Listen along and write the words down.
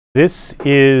This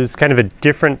is kind of a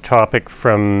different topic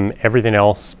from everything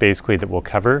else basically that we'll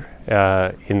cover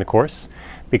in the course,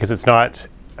 because it's not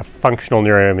a functional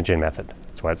neuroimaging method.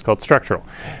 That's why it's called structural.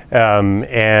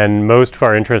 And most of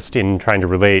our interest in trying to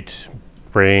relate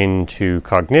brain to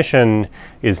cognition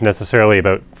is necessarily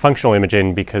about functional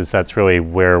imaging, because that's really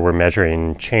where we're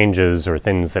measuring changes or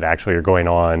things that actually are going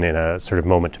on in a sort of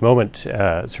moment-to-moment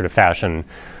sort of fashion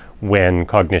when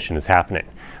cognition is happening.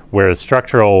 Whereas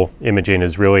structural imaging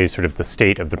is really sort of the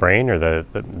state of the brain, or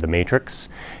the matrix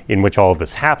in which all of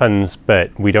this happens,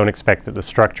 but we don't expect that the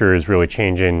structure is really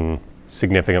changing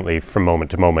significantly from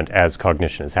moment to moment as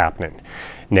cognition is happening.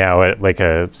 Now, at like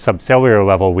a subcellular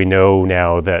level, we know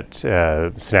now that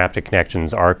synaptic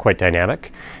connections are quite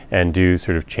dynamic and do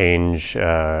sort of change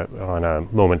on a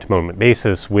moment-to-moment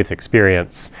basis with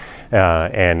experience.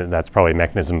 And that's probably a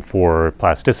mechanism for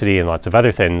plasticity and lots of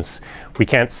other things. We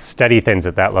can't study things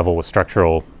at that level with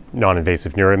structural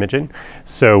non-invasive neuroimaging,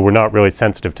 so we're not really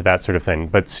sensitive to that sort of thing.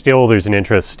 But still, there's an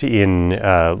interest in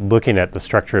looking at the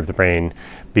structure of the brain,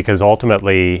 because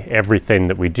ultimately everything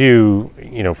that we do,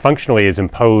 functionally is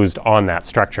imposed on that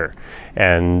structure,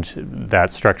 and that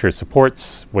structure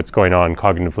supports what's going on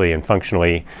cognitively and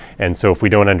functionally. And so if we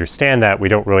don't understand that, we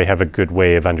don't really have a good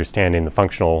way of understanding the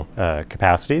functional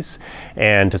capacities.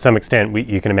 And to some extent,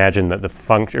 you can imagine that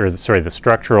the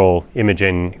structural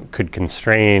imaging could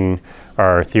constrain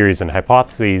our theories and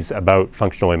hypotheses about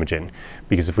functional imaging,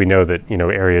 because if we know that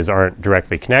areas aren't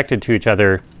directly connected to each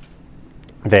other,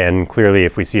 then clearly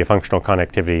if we see a functional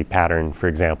connectivity pattern, for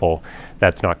example,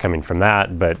 that's not coming from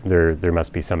that, but there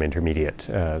must be some intermediate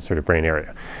sort of brain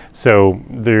area. So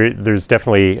there's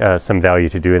definitely some value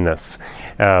to doing this.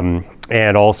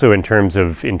 And also in terms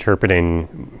of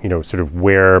interpreting, sort of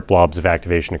where blobs of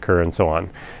activation occur and so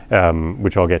on,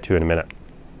 which I'll get to in a minute.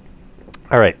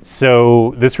 All right,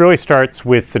 so this really starts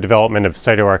with the development of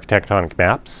cytoarchitectonic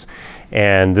maps.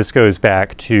 And this goes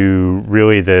back to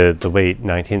really the late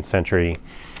 19th century.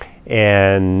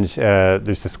 And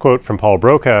there's this quote from Paul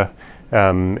Broca,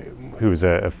 who was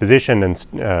a physician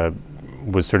and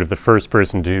was sort of the first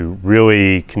person to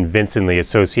really convincingly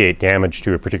associate damage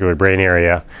to a particular brain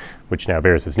area, which now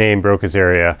bears his name, Broca's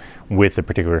area, with a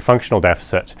particular functional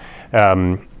deficit.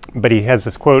 But he has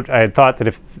this quote: "I had thought that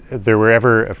if there were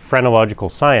ever a phrenological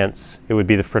science, it would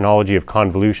be the phrenology of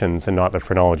convolutions and not the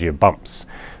phrenology of bumps."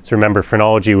 So remember,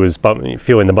 phrenology was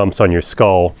feeling the bumps on your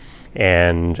skull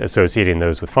and associating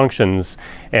those with functions.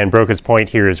 And Broca's point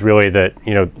here is really that,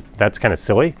 that's kind of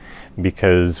silly,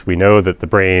 because we know that the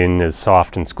brain is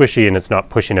soft and squishy and it's not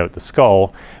pushing out the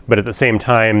skull. But at the same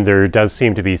time, there does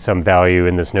seem to be some value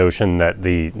in this notion that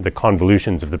the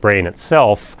convolutions of the brain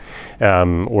itself,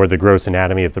 or the gross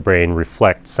anatomy of the brain,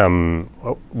 reflect some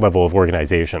level of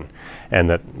organization, and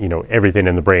that, everything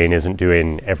in the brain isn't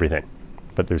doing everything,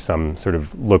 but there's some sort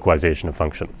of localization of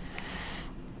function.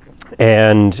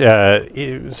 And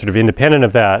sort of independent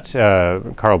of that,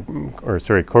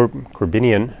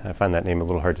 Corbinian, I find that name a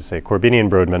little hard to say,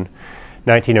 Corbinian-Brodmann,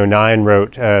 1909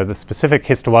 wrote, "The specific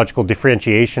histological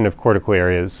differentiation of cortical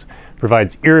areas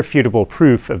provides irrefutable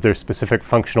proof of their specific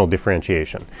functional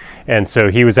differentiation." And so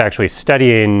he was actually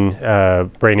studying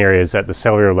brain areas at the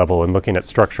cellular level and looking at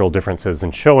structural differences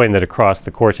and showing that across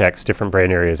the cortex, different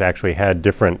brain areas actually had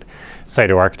different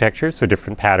cytoarchitectures, so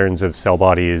different patterns of cell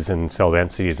bodies and cell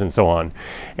densities and so on.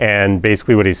 And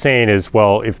basically what he's saying is,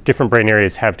 well, if different brain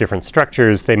areas have different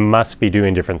structures, they must be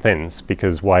doing different things,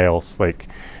 because why else? Like,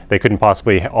 they couldn't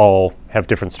possibly all have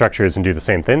different structures and do the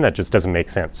same thing. That just doesn't make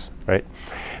sense, right?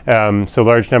 So a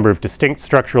large number of distinct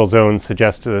structural zones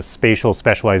suggest a spatial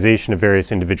specialization of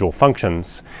various individual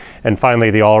functions. And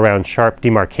finally, the all-around sharp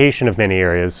demarcation of many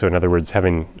areas, so in other words,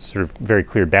 having sort of very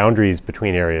clear boundaries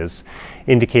between areas,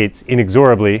 indicates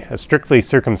inexorably a strictly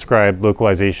circumscribed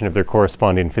localization of their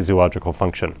corresponding physiological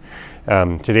function.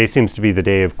 Today seems to be the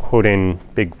day of quoting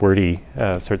big wordy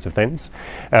sorts of things.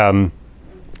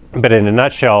 But in a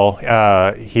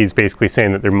nutshell, he's basically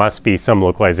saying that there must be some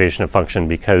localization of function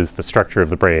because the structure of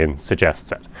the brain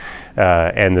suggests it.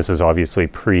 And this is obviously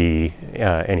pre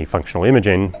any functional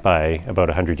imaging by about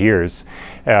 100 years.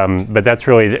 But that's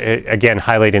really, again,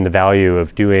 highlighting the value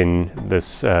of doing this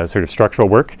sort of structural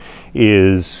work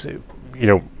is,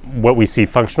 what we see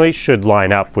functionally should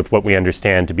line up with what we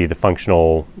understand to be the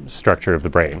functional structure of the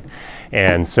brain.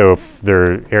 And so if there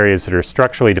are areas that are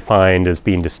structurally defined as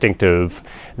being distinctive,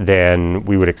 then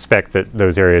we would expect that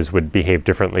those areas would behave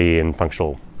differently in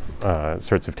functional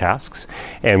sorts of tasks.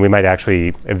 And we might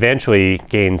actually eventually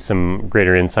gain some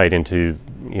greater insight into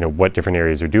what different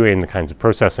areas are doing, the kinds of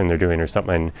processing they're doing or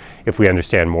something, if we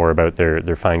understand more about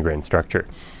their fine-grained structure.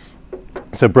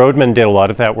 So Brodmann did a lot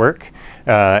of that work.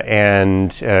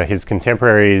 and his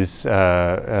contemporaries,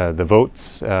 the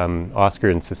Votes, Oscar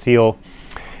and Cecile,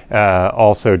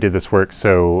 also did this work.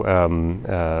 So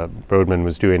Brodmann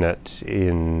was doing it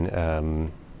in,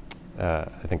 I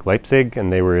think, Leipzig,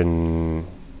 and they were in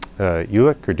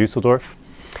Jülich or Dusseldorf.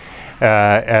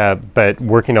 But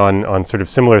working on sort of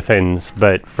similar things,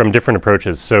 but from different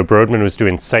approaches. So Brodmann was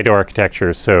doing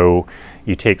cytoarchitecture, so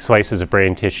you take slices of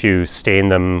brain tissue, stain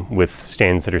them with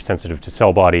stains that are sensitive to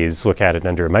cell bodies, look at it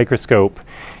under a microscope,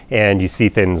 and you see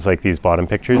things like these bottom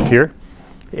pictures here.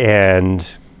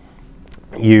 And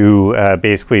you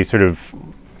basically sort of,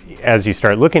 as you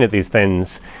start looking at these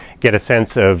things, get a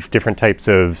sense of different types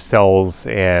of cells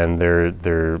and their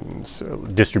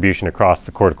distribution across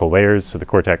the cortical layers. So the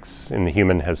cortex in the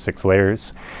human has 6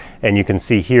 layers. And you can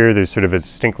see here there's sort of a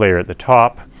distinct layer at the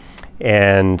top,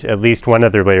 and at least one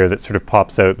other layer that sort of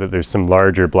pops out, that there's some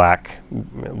larger black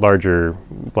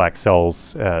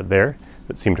cells there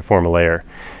that seem to form a layer.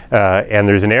 And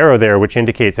there's an arrow there which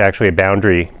indicates actually a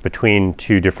boundary between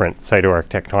 2 different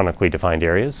cytoarchitectonically defined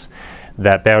areas.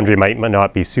 That boundary might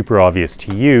not be super obvious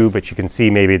to you, but you can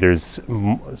see maybe there's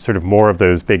sort of more of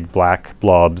those big black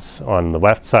blobs on the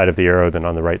left side of the arrow than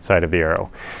on the right side of the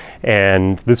arrow.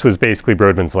 And this was basically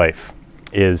Brodmann's life.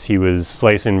 Is he was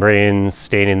slicing brains,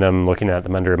 staining them, looking at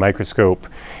them under a microscope,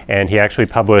 and he actually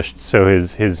published, so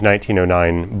his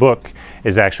 1909 book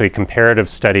is actually a comparative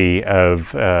study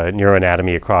of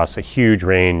neuroanatomy across a huge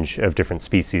range of different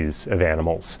species of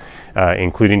animals,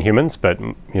 including humans, but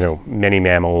many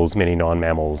mammals, many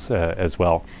non-mammals as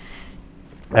well.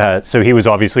 So he was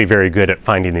obviously very good at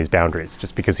finding these boundaries,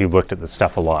 just because he looked at the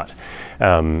stuff a lot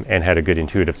and had a good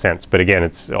intuitive sense. But again,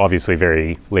 it's obviously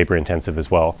very labor intensive as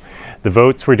well. The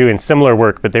Votes were doing similar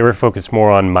work, but they were focused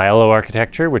more on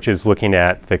myeloarchitecture, which is looking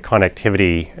at the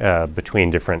connectivity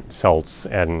between different cells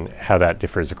and how that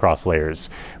differs across layers,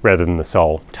 rather than the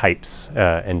cell types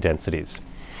and densities.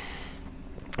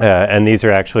 And these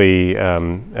are actually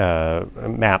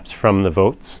maps from the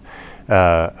Votes.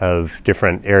 Of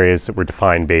different areas that were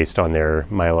defined based on their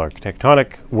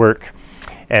myeloarchitectonic work.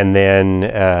 And then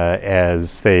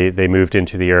as they moved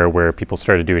into the era where people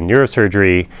started doing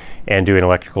neurosurgery and doing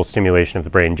electrical stimulation of the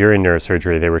brain during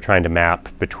neurosurgery, they were trying to map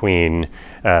between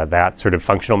that sort of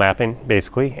functional mapping,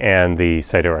 basically, and the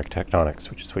cytoarchitectonics,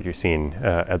 which is what you're seeing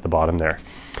at the bottom there.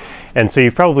 And so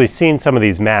you've probably seen some of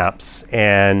these maps,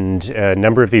 and a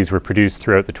number of these were produced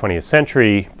throughout the 20th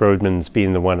century, Brodmann's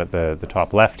being the one at the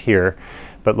top left here,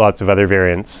 but lots of other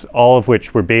variants, all of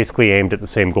which were basically aimed at the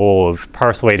same goal of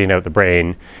parcellating out the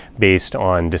brain based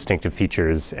on distinctive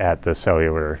features at the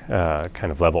cellular kind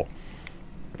of level.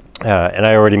 And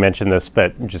I already mentioned this,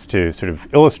 but just to sort of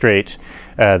illustrate,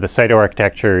 the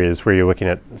cytoarchitecture is where you're looking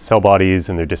at cell bodies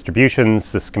and their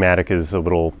distributions. The schematic is a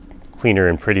little cleaner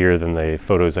and prettier than the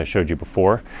photos I showed you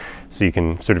before. So you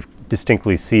can sort of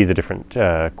distinctly see the different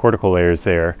cortical layers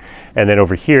there. And then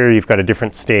over here, you've got a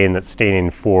different stain that's staining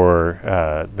for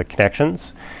the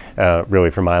connections,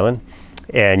 really for myelin.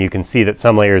 And you can see that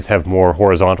some layers have more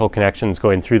horizontal connections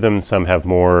going through them. Some have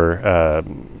more,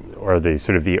 or the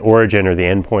sort of the origin or the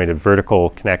endpoint of vertical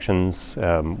connections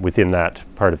within that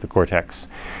part of the cortex.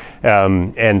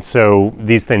 And so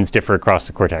these things differ across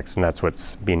the cortex, and that's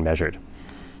what's being measured.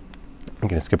 I'm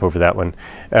going to skip over that one.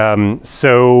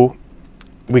 So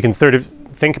we can sort of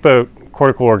think about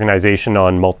cortical organization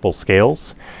on multiple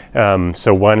scales.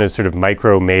 So one is sort of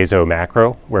micro, meso,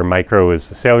 macro, where micro is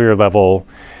the cellular level,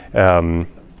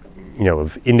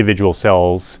 of individual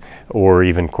cells, or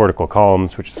even cortical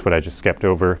columns, which is what I just skipped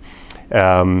over.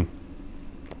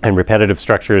 And repetitive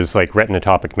structures like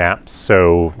retinotopic maps.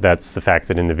 So that's the fact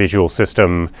that in the visual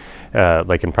system,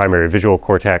 like in primary visual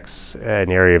cortex,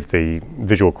 an area of the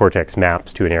visual cortex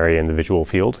maps to an area in the visual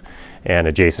field, and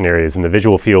adjacent areas in the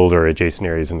visual field or adjacent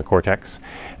areas in the cortex.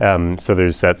 So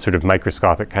there's that sort of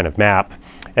microscopic kind of map.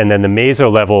 And then the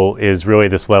meso level is really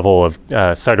this level of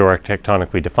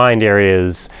cytoarchitectonically defined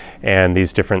areas and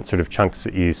these different sort of chunks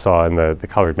that you saw in the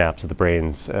colored maps of the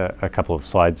brains a couple of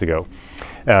slides ago.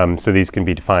 So these can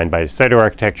be defined by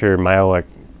cytoarchitecture,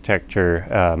 myeloarchitecture,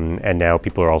 and now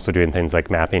people are also doing things like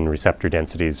mapping receptor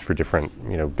densities for different,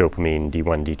 dopamine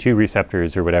D1, D2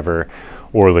 receptors or whatever,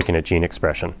 or looking at gene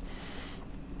expression.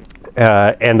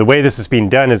 And the way this is being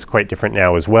done is quite different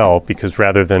now as well, because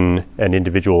rather than an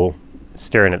individual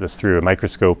staring at this through a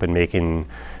microscope and making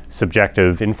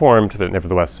subjective, informed, but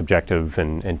nevertheless subjective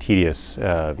and tedious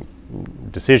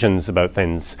decisions about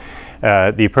things,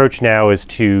 the approach now is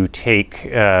to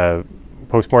take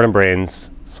postmortem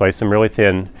brains, slice them really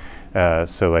thin,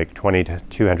 so like 20 to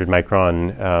 200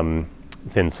 micron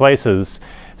thin slices,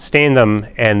 stain them,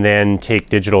 and then take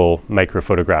digital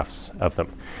microphotographs of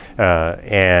them.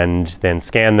 and then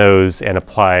scan those and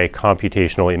apply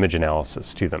computational image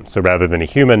analysis to them. So rather than a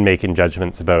human making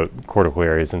judgments about cortical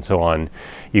areas and so on,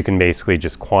 you can basically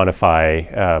just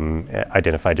quantify,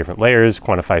 identify different layers,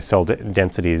 quantify cell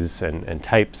densities and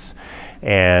types,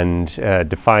 and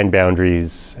define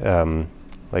boundaries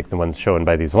like the ones shown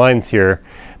by these lines here,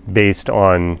 based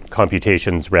on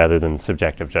computations rather than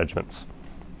subjective judgments,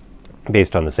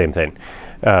 based on the same thing.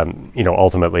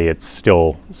 Ultimately, it's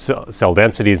still cell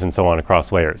densities and so on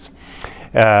across layers.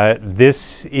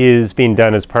 This is being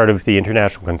done as part of the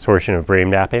International Consortium of Brain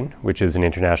Mapping, which is an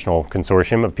international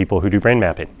consortium of people who do brain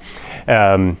mapping,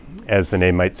 as the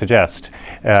name might suggest.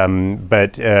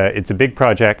 But it's a big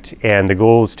project, and the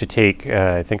goal is to take,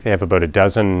 I think they have about a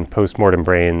dozen post-mortem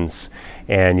brains,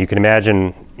 and you can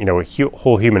imagine, a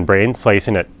whole human brain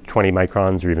slicing at 20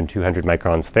 microns or even 200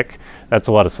 microns thick. That's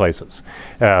a lot of slices.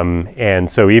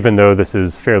 And so even though this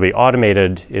is fairly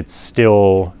automated, it's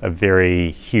still a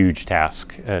very huge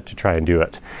task to try and do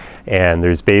it. And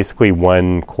there's basically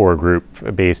one core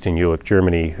group based in Jülich,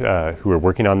 Germany, who are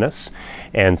working on this.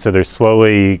 And so they're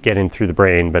slowly getting through the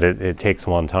brain, but it takes a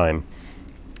long time.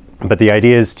 But the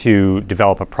idea is to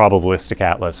develop a probabilistic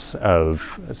atlas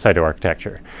of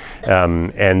cytoarchitecture.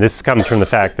 And this comes from the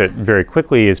fact that very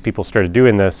quickly, as people started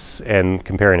doing this and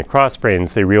comparing across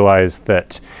brains, they realized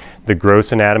that the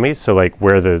gross anatomy, so like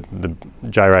where the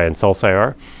gyri and sulci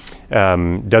are,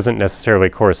 doesn't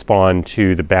necessarily correspond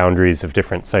to the boundaries of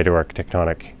different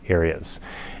cytoarchitectonic areas.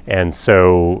 And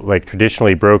so, like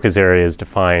traditionally, Broca's area is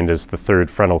defined as the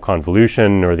third frontal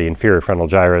convolution or the inferior frontal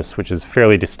gyrus, which is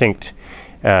fairly distinct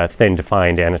thing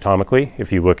defined anatomically.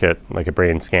 If you look at like a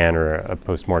brain scan or a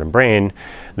post-mortem brain,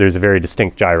 there's a very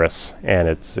distinct gyrus, and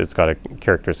it's got a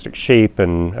characteristic shape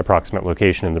and approximate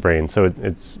location in the brain. So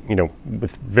it's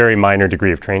with very minor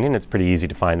degree of training, it's pretty easy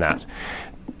to find that.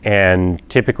 And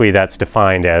typically that's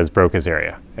defined as Broca's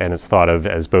area, and it's thought of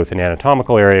as both an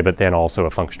anatomical area but then also a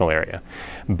functional area.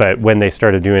 But when they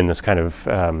started doing this kind of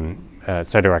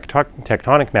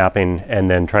cytoarchitectonic mapping and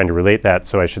then trying to relate that,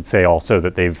 so I should say also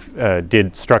that they've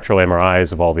did structural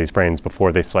MRIs of all these brains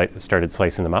before they started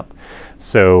slicing them up.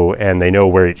 So, and they know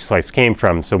where each slice came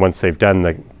from, so once they've done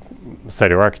the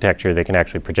cytoarchitecture, they can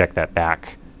actually project that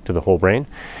back to the whole brain.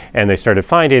 And they started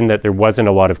finding that there wasn't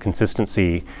a lot of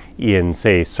consistency in,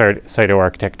 say,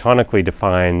 cytoarchitectonically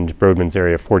defined Brodmann's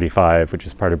area 45, which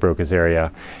is part of Broca's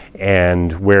area,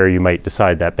 and where you might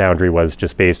decide that boundary was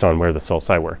just based on where the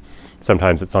sulci were.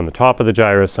 Sometimes it's on the top of the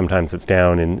gyrus, sometimes it's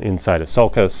down inside a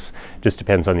sulcus, just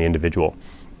depends on the individual.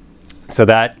 So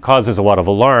that causes a lot of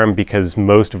alarm, because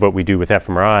most of what we do with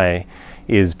fMRI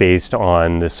is based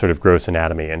on this sort of gross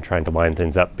anatomy and trying to line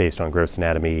things up based on gross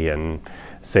anatomy and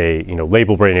say,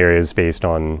 label brain areas based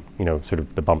on, sort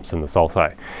of the bumps in the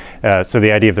sulci. So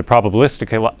the idea of the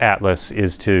probabilistic atlas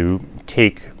is to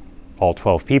take all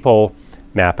 12 people,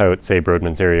 map out, say,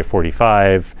 Brodmann's area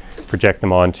 45, project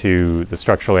them onto the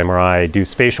structural MRI, do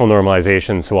spatial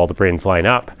normalization so all the brains line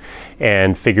up,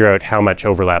 and figure out how much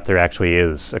overlap there actually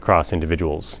is across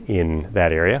individuals in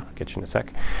that area. I'll get you in a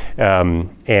sec.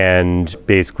 And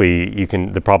basically,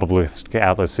 the probabilistic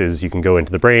atlas is you can go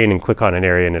into the brain and click on an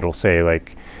area and it'll say,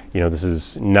 like, this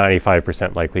is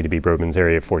 95% likely to be Brodmann's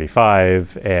area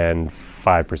 45 and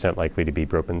 5% likely to be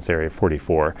Brodmann's area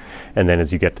 44. And then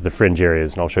as you get to the fringe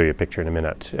areas, and I'll show you a picture in a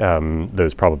minute,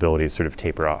 those probabilities sort of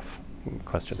taper off.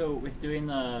 Question? So with doing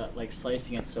the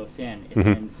slicing it so thin, it's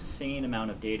an insane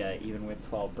amount of data even with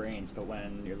 12 brains, but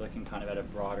when you're looking kind of at a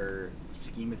broader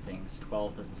scheme of things,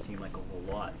 12 doesn't seem like a whole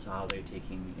lot. So how are they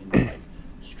taking into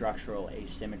structural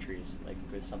asymmetries,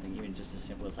 with something even just as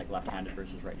simple as left-handed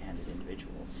versus right-handed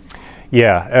individuals?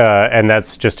 Yeah, and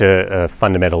that's just a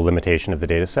fundamental limitation of the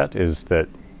data set, is that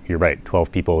you're right,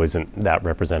 12 people isn't that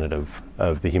representative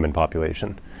of the human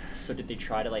population. So did they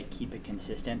try to keep it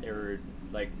consistent? They were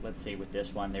let's say with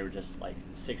this one, they were just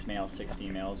 6 males, 6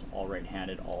 females, all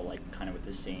right-handed, all kind of with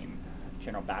the same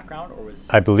general background, or was?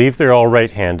 I believe they're all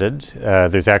right-handed.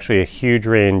 There's actually a huge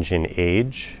range in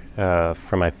age,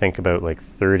 from I think about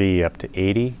 30 up to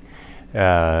 80,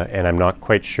 and I'm not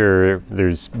quite sure.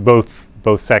 There's both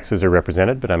sexes are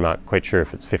represented, but I'm not quite sure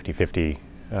if it's 50-50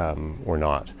 or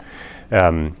not.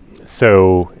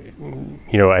 So,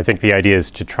 I think the idea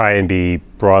is to try and be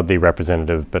broadly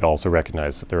representative, but also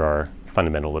recognize that there are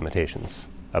fundamental limitations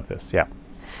of this. Yeah.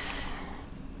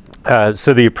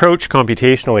 So the approach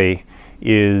computationally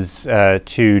is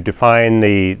to define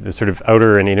the sort of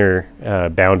outer and inner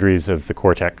boundaries of the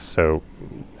cortex. So,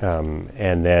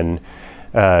 and then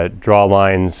draw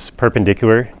lines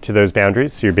perpendicular to those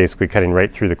boundaries. So you're basically cutting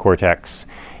right through the cortex,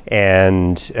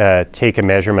 and take a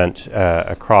measurement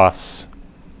across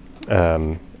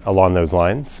along those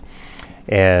lines.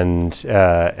 And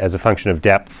as a function of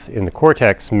depth in the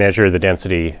cortex, measure the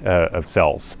density of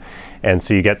cells. And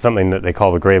so you get something that they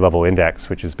call the gray level index,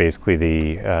 which is basically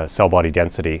the cell body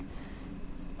density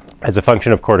as a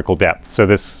function of cortical depth. So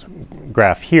this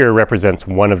graph here represents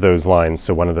one of those lines,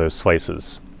 so one of those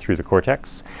slices through the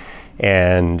cortex.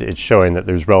 And it's showing that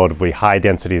there's relatively high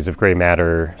densities of gray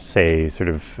matter, say sort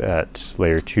of at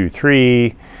layer 2,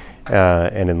 3,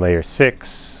 and in layer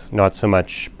 6, not so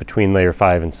much between layer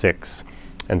 5 and 6,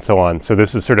 and so on. So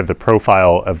this is sort of the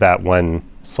profile of that one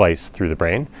slice through the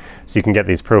brain. So you can get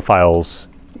these profiles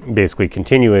basically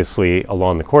continuously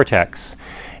along the cortex,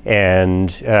 and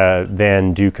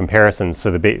then do comparisons.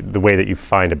 So the way that you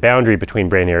find a boundary between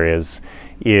brain areas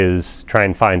is try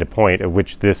and find a point at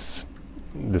which this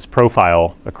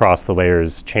profile across the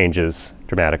layers changes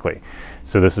dramatically.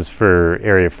 So this is for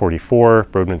area 44,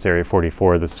 Brodmann's area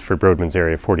 44. This is for Brodmann's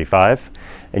area 45,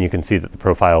 and you can see that the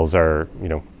profiles are,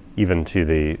 even to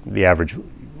the average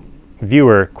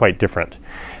viewer, quite different.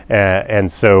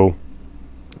 And so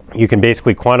you can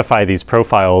basically quantify these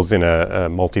profiles in a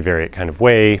multivariate kind of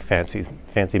way,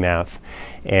 fancy math,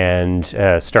 and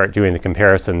start doing the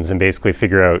comparisons and basically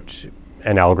figure out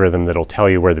an algorithm that'll tell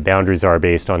you where the boundaries are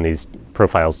based on these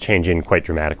profiles changing quite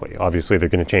dramatically. Obviously, they're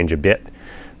going to change a bit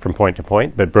from point to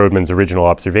point, but Brodmann's original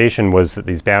observation was that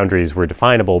these boundaries were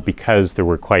definable because there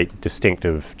were quite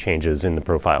distinctive changes in the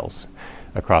profiles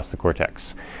across the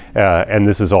cortex. And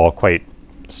this is all quite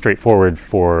straightforward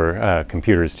for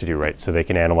computers to do, right? So they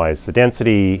can analyze the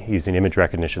density using image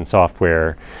recognition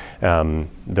software.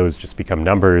 Those just become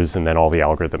numbers, and then all the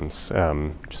algorithms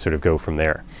just sort of go from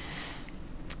there.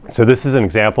 So this is an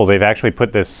example. They've actually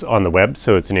put this on the web,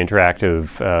 so it's an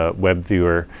interactive web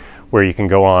viewer where you can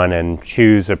go on and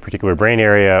choose a particular brain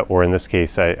area, or in this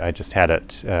case, I just had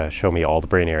it show me all the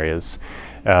brain areas,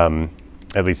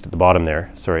 at least at the bottom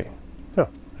there. Sorry. Oh,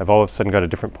 I've all of a sudden got a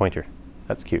different pointer.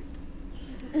 That's cute.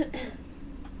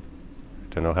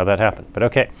 Don't know how that happened, but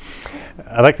okay.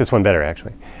 I like this one better,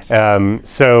 actually.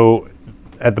 So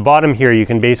at the bottom here, you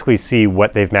can basically see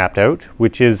what they've mapped out,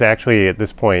 which is actually, at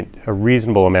this point, a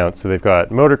reasonable amount. So they've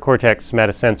got motor cortex,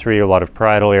 somatosensory, a lot of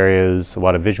parietal areas, a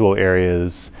lot of visual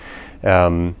areas,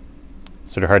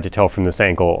 sort of hard to tell from this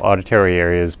angle, auditory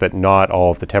areas, but not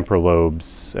all of the temporal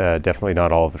lobes, definitely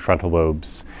not all of the frontal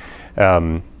lobes.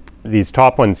 These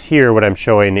top ones here, what I'm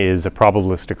showing is a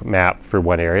probabilistic map for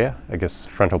one area, I guess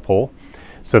frontal pole.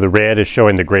 So the red is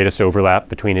showing the greatest overlap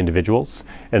between individuals,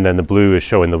 and then the blue is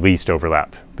showing the least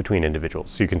overlap between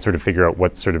individuals. So you can sort of figure out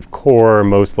what's sort of core,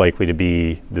 most likely to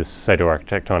be this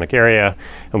cytoarchitectonic area,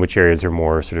 and which areas are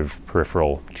more sort of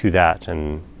peripheral to that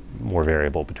and more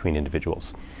variable between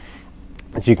individuals.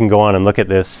 So you can go on and look at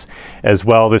this as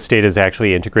well. This data is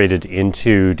actually integrated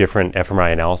into different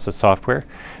fMRI analysis software,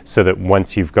 so that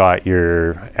once you've got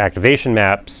your activation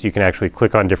maps, you can actually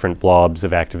click on different blobs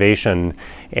of activation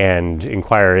and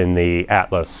inquire in the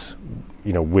atlas,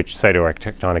 which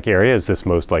cytoarchitectonic area is this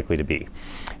most likely to be.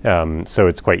 So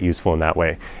it's quite useful in that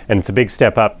way. And it's a big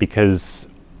step up because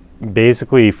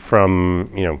basically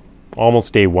from,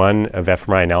 almost day one of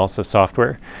fMRI analysis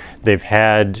software, they've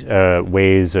had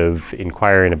ways of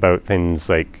inquiring about things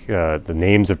like the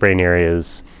names of brain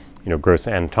areas, gross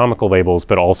anatomical labels,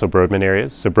 but also Brodmann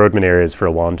areas. So Brodmann areas for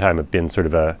a long time have been sort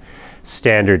of a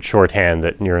standard shorthand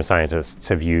that neuroscientists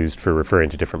have used for referring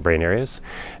to different brain areas,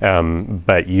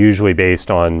 but usually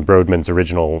based on Brodmann's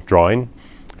original drawing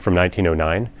from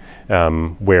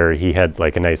 1909, where he had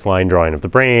like a nice line drawing of the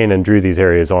brain and drew these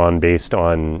areas on based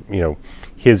on,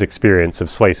 his experience of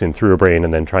slicing through a brain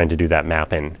and then trying to do that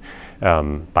mapping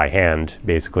by hand,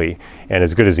 basically. And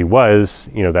as good as he was,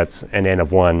 that's an N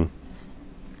of 1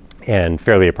 and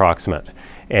fairly approximate.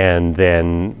 And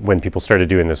then when people started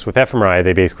doing this with fMRI,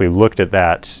 they basically looked at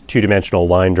that two-dimensional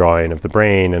line drawing of the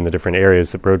brain and the different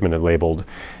areas that Brodmann had labeled,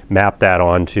 mapped that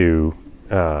onto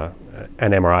an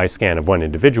MRI scan of one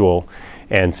individual,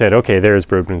 and said, okay, there's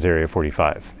Brodmann's area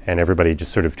 45. And everybody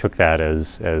just sort of took that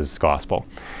as gospel.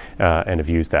 And have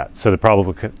used that. So the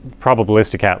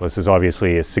probabilistic atlas is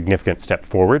obviously a significant step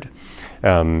forward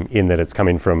in that it's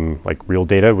coming from like real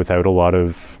data without a lot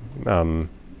of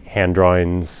hand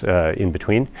drawings in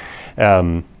between.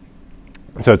 So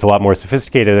it's a lot more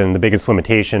sophisticated, and the biggest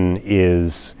limitation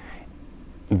is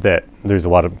that there's a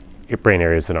lot of brain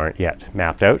areas that aren't yet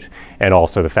mapped out, and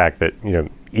also the fact that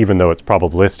even though it's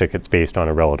probabilistic, it's based on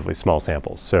a relatively small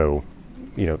sample. So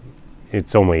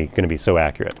it's only going to be so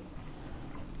accurate.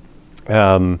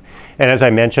 And as I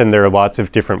mentioned, there are lots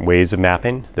of different ways of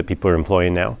mapping that people are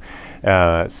employing now.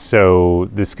 So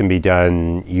this can be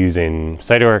done using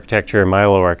cytoarchitecture,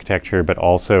 myeloarchitecture, but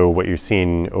also what you're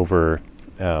seeing over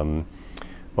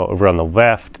well, over on the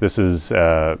left, this is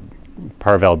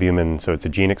parvalbumin, so it's a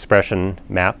gene expression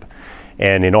map.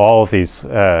 And in all of these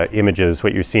images,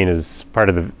 what you're seeing is part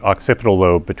of the occipital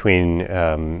lobe between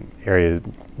area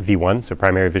V1, so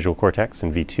primary visual cortex,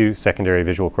 and V2, secondary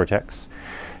visual cortex.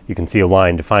 You can see a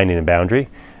line defining a boundary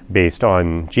based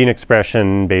on gene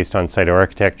expression, based on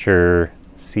cytoarchitecture.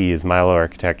 C is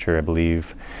myeloarchitecture, I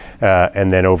believe.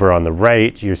 And then over on the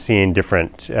right, you're seeing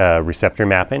different receptor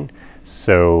mapping.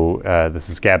 So this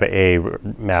is GABA A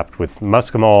mapped with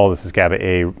muscimol. This is GABA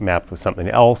A mapped with something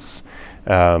else.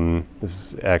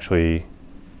 This is actually,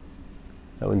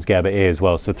 that one's GABA A as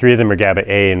well. So 3 of them are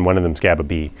GABA A and 1 of them is GABA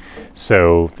B.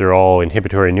 So they're all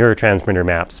inhibitory neurotransmitter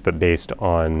maps, but based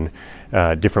on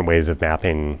different ways of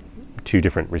mapping 2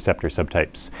 different receptor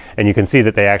subtypes. And you can see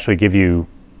that they actually give you,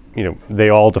 they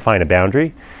all define a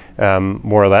boundary,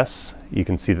 more or less. You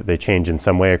can see that they change in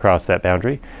some way across that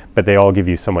boundary, but they all give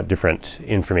you somewhat different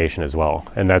information as well.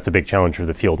 And that's a big challenge for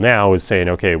the field now, is saying,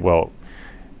 okay, well,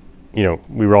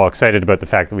 we were all excited about the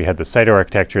fact that we had the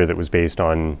cytoarchitecture that was based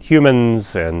on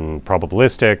humans and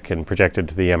probabilistic and projected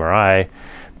to the MRI,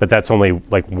 but that's only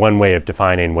like one way of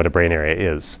defining what a brain area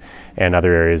is, and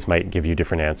other areas might give you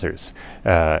different answers.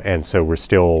 And so we're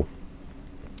still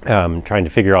trying to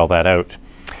figure all that out.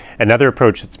 Another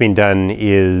approach that's been done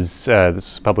is, this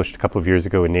was published a couple of years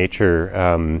ago in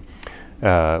Nature,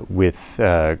 with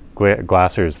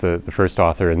Glasser's the first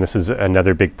author, and this is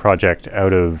another big project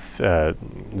out of,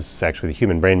 this is actually the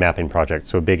Human Brain Mapping Project,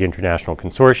 so a big international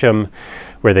consortium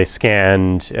where they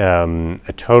scanned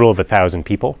a total of 1,000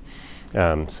 people.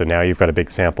 So now you've got a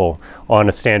big sample on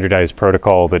a standardized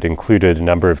protocol that included a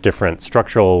number of different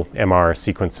structural MR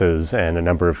sequences and a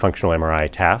number of functional MRI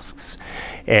tasks.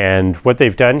 And what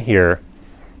they've done here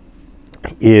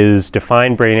is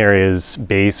define brain areas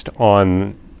based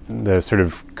on the sort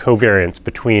of covariance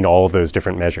between all of those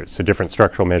different measures, so different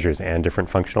structural measures and different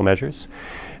functional measures.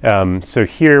 So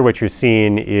here what you're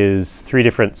seeing is 3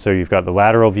 different, so you've got the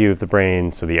lateral view of the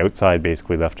brain, so the outside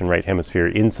basically left and right hemisphere,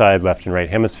 inside left and right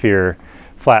hemisphere,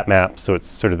 flat map, so it's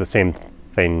sort of the same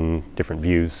thing, different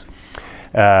views.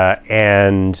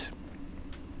 And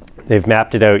they've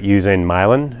mapped it out using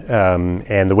myelin,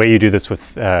 and the way you do this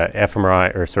with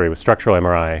fMRI, or sorry, with structural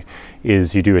MRI,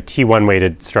 is you do a T1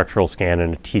 weighted structural scan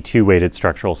and a T2 weighted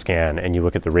structural scan, and you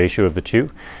look at the ratio of the 2,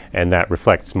 and that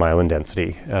reflects myelin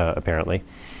density, apparently.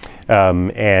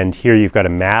 And here you've got a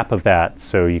map of that,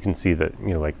 so you can see that,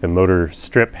 like the motor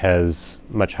strip has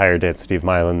much higher density of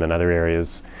myelin than other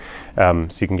areas. So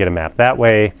you can get a map that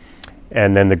way.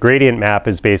 And then the gradient map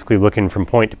is basically looking from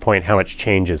point to point how much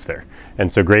change is there. And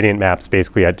so gradient maps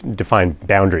basically define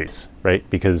boundaries, right?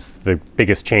 Because the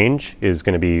biggest change is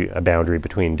going to be a boundary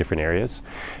between different areas.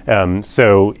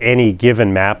 So any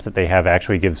given map that they have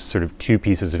actually gives sort of 2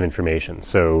 pieces of information.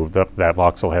 So that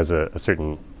voxel has a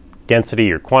certain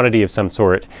density or quantity of some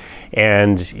sort,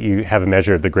 and you have a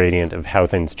measure of the gradient of how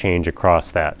things change across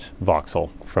that voxel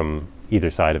from either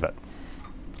side of it.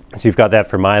 So you've got that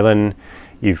for myelin.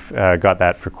 You've got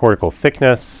that for cortical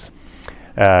thickness,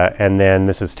 and then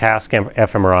this is task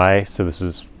fMRI, so this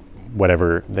is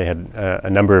whatever, they had a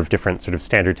number of different sort of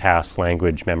standard tasks,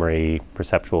 language, memory,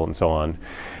 perceptual, and so on.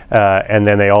 And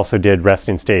then they also did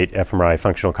resting state fMRI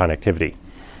functional connectivity,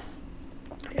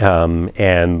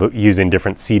 and using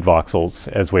different seed voxels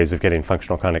as ways of getting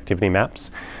functional connectivity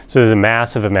maps. So there's a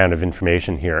massive amount of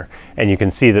information here, and you can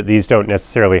see that these don't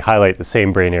necessarily highlight the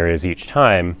same brain areas each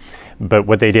time, but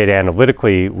what they did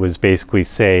analytically was basically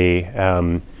say,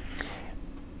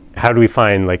 how do we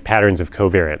find like patterns of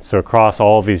covariance? So across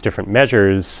all of these different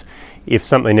measures, if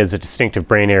something is a distinctive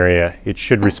brain area, it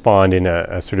should respond in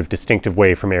a sort of distinctive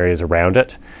way from areas around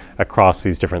it across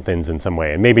these different things in some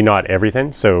way. And maybe not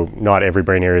everything, so not every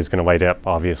brain area is going to light up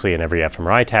obviously in every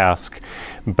fMRI task,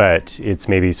 but it's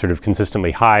maybe sort of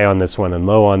consistently high on this one and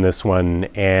low on this one,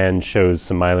 and shows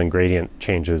some myelin gradient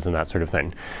changes and that sort of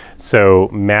thing. So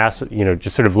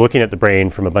just sort of looking at the brain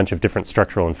from a bunch of different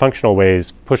structural and functional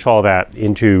ways, push all that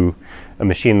into a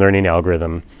machine learning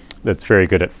algorithm that's very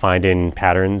good at finding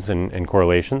patterns and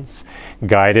correlations,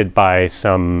 guided by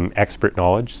some expert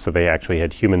knowledge. So they actually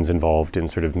had humans involved in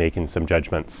sort of making some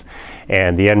judgments.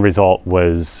 And the end result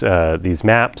was these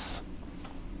maps,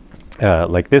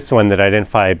 like this one, that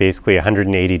identify basically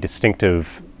 180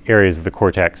 distinctive areas of the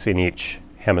cortex in each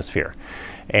hemisphere.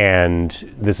 And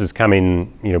this is coming,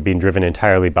 being driven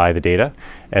entirely by the data.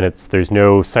 And there's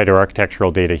no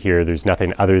cytoarchitectural data here. There's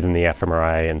nothing other than the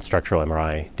fMRI and structural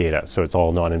MRI data. So it's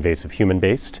all non-invasive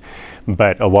human-based.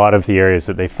 But a lot of the areas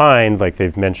that they find, like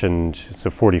they've mentioned, so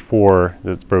 44,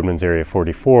 that's Brodmann's area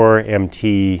 44,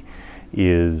 MT,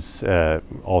 is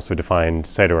also defined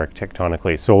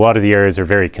cytoarchitectonically. So a lot of the areas are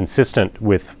very consistent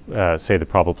with, say, the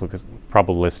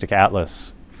probabilistic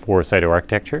atlas for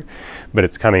cytoarchitecture, but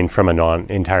it's coming from a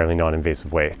entirely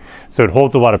non-invasive way. So it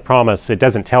holds a lot of promise. It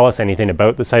doesn't tell us anything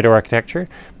about the cytoarchitecture,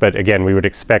 but again, we would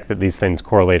expect that these things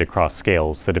correlate across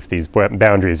scales, that if these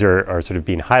boundaries are sort of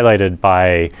being highlighted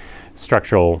by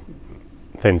structural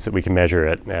things that we can measure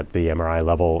at the MRI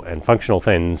level and functional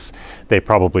things, they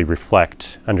probably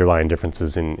reflect underlying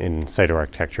differences in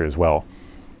cytoarchitecture as well.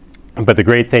 But the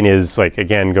great thing is, like,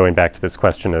 again, going back to this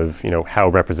question of, how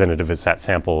representative is that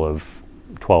sample of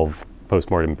 12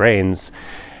 postmortem brains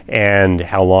and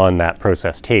how long that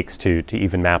process takes to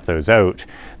even map those out,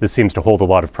 this seems to hold a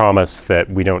lot of promise that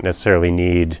we don't necessarily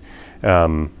need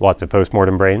lots of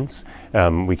postmortem brains.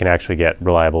 We can actually get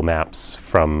reliable maps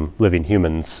from living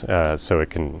humans, so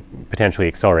it can potentially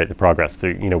accelerate the progress.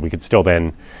 We could still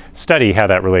then study how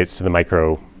that relates to the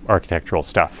micro-architectural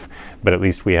stuff, but at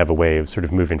least we have a way of sort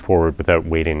of moving forward without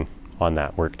waiting on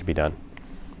that work to be done.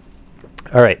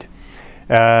 All right.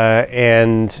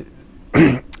 And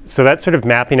so that's sort of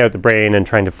mapping out the brain and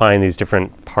trying to find these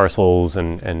different parcels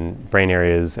and brain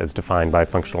areas as defined by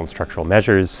functional and structural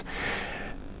measures.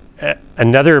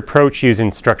 Another approach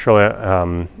using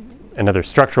another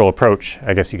structural approach,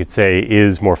 I guess you could say,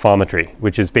 is morphometry,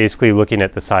 which is basically looking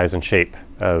at the size and shape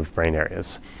of brain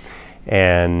areas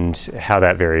and how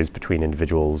that varies between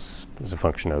individuals as a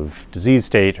function of disease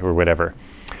state or whatever.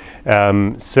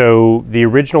 So the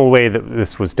original way that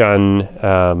this was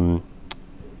done,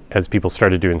 as people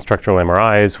started doing structural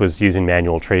MRIs, was using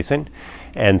manual tracing.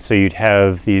 And so you'd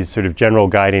have these sort of general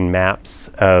guiding maps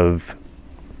of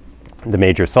the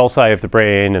major sulci of the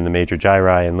brain and the major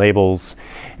gyri and labels,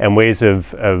 and ways of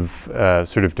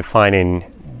sort of defining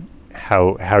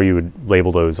how you would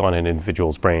label those on an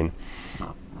individual's brain.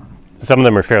 Some of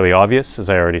them are fairly obvious, as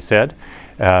I already said,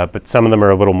 but some of them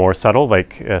are a little more subtle,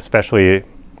 like especially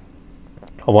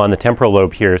along the temporal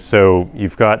lobe here. So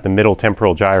you've got the middle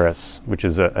temporal gyrus, which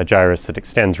is a gyrus that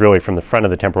extends really from the front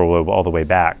of the temporal lobe all the way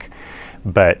back.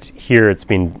 But here it's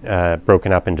been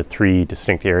broken up into 3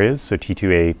 distinct areas, so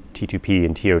T2A, T2P,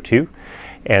 and TO2.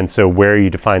 And so where you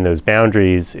define those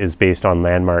boundaries is based on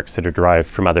landmarks that are derived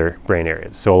from other brain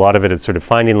areas. So a lot of it is sort of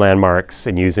finding landmarks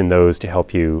and using those to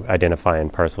help you identify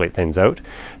and parcellate things out,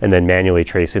 and then manually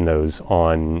tracing those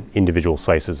on individual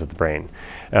slices of the brain.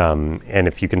 And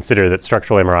if you consider that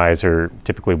structural MRIs are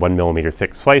typically 1 millimeter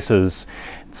thick slices,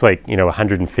 it's like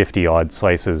 150 odd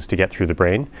slices to get through the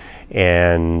brain,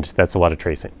 and that's a lot of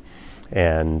tracing.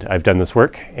 And I've done this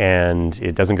work, and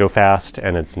it doesn't go fast,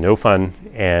 and it's no fun,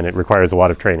 and it requires a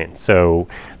lot of training. So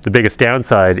the biggest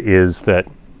downside is that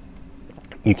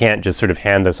you can't just sort of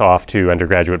hand this off to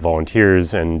undergraduate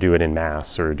volunteers and do it in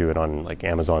mass or do it on like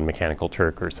Amazon Mechanical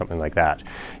Turk or something like that.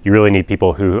 You really need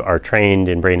people who are trained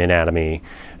in brain anatomy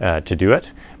to do it,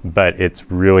 but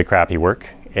it's really crappy work,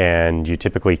 and you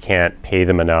typically can't pay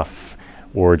them enough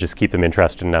or just keep them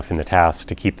interested enough in the task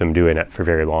to keep them doing it for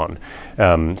very long.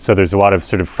 So there's a lot of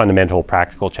sort of fundamental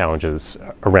practical challenges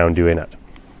around doing it.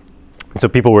 So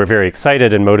people were very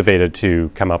excited and motivated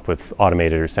to come up with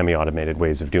automated or semi-automated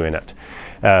ways of doing it.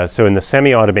 So in the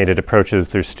semi-automated approaches,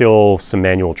 there's still some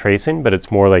manual tracing, but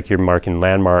it's more like you're marking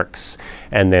landmarks,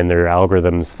 and then there are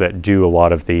algorithms that do a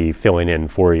lot of the filling in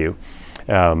for you.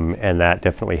 And that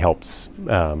definitely helps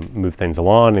move things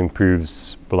along,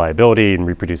 improves reliability and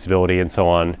reproducibility and so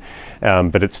on.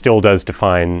 But it still does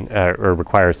define or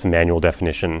requires some manual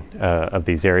definition of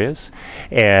these areas.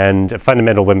 And a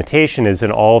fundamental limitation is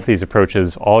in all of these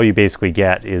approaches, all you basically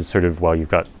get is sort of, well, you've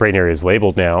got brain areas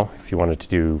labeled now, if you wanted to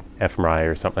do fMRI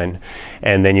or something,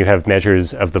 and then you have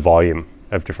measures of the volume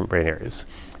of different brain areas.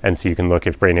 And so you can look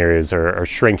if brain areas are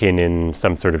shrinking in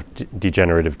some sort of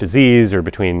degenerative disease or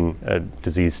between a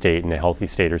disease state and a healthy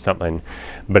state or something.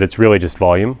 But it's really just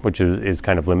volume, which is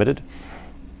kind of limited.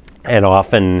 And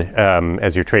often,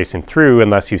 as you're tracing through,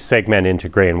 unless you segment into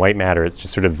gray and white matter, it's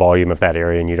just sort of volume of that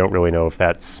area, and you don't really know if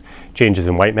that's changes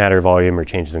in white matter volume or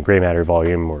changes in gray matter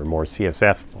volume or more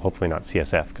CSF. Hopefully not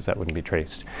CSF, because that wouldn't be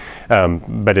traced.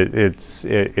 But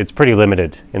it's pretty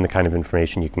limited in the kind of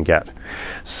information you can get.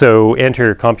 So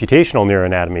enter computational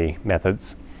neuroanatomy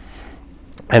methods.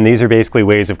 And these are basically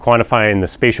ways of quantifying the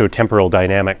spatiotemporal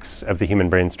dynamics of the human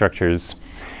brain structures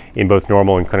in both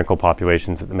normal and clinical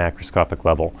populations at the macroscopic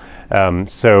level.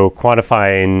 So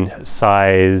quantifying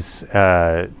size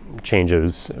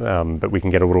changes, but we can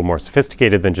get a little more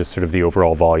sophisticated than just sort of the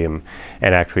overall volume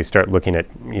and actually start looking at,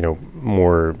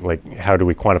 more like how do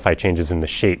we quantify changes in the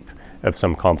shape of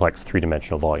some complex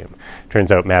three-dimensional volume. Turns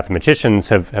out mathematicians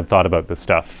have thought about this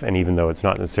stuff, and even though it's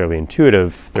not necessarily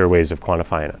intuitive, there are ways of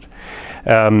quantifying it.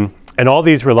 And all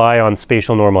these rely on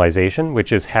spatial normalization,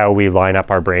 which is how we line up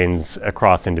our brains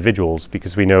across individuals,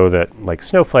 because we know that, like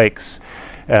snowflakes,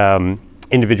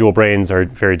 individual brains are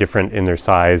very different in their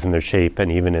size and their shape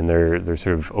and even in their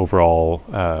sort of overall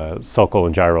sulcal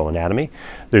and gyral anatomy.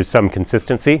 There's some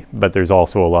consistency, but there's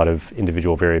also a lot of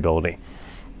individual variability.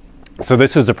 So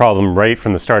this was a problem right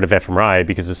from the start of fMRI,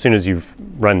 because as soon as you've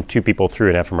run two people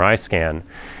through an fMRI scan,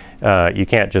 you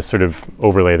can't just sort of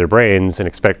overlay their brains and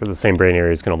expect that the same brain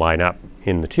area is going to line up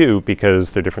in the two,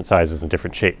 because they're different sizes and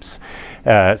different shapes.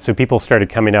 So people started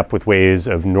coming up with ways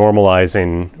of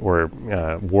normalizing or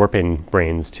warping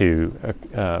brains to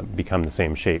become the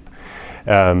same shape.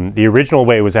 The original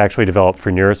way was actually developed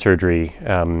for neurosurgery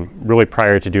really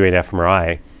prior to doing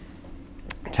fMRI.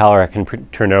 Talleyrand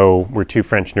and Tourneau were two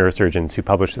French neurosurgeons who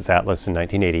published this atlas in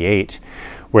 1988,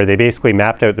 where they basically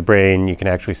mapped out the brain. You can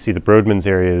actually see the Brodmann's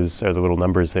areas, or the little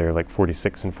numbers there, like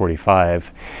 46 and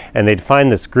 45. And they'd find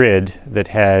this grid that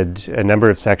had a number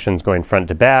of sections going front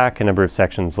to back, a number of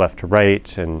sections left to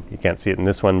right, and you can't see it in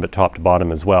this one, but top to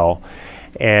bottom as well.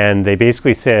 And they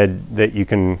basically said that you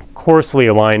can coarsely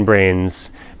align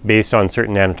brains based on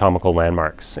certain anatomical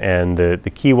landmarks. And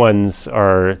the key ones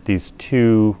are these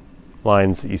two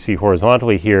lines that you see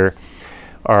horizontally here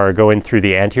are going through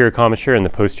the anterior commissure and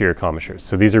the posterior commissure.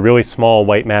 So these are really small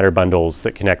white matter bundles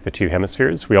that connect the two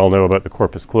hemispheres. We all know about the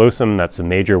corpus callosum. That's a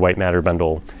major white matter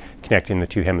bundle connecting the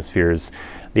two hemispheres.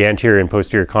 The anterior and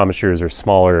posterior commissures are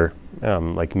smaller,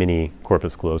 like mini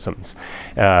corpus callosums.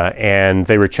 And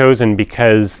they were chosen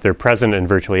because they're present in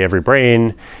virtually every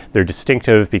brain. They're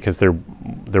distinctive because they're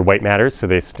white matter, so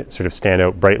they sort of stand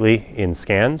out brightly in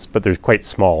scans, but they're quite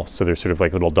small, so they're sort of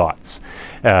like little dots.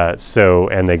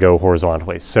 And they go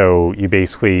horizontally. So you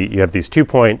have these 2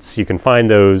 points, you can find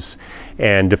those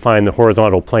and define the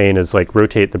horizontal plane as like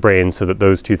rotate the brain so that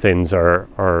those two things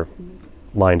are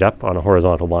lined up on a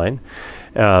horizontal line.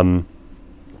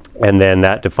 And then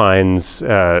that defines,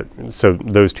 so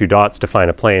those two dots define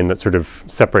a plane that sort of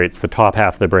separates the top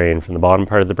half of the brain from the bottom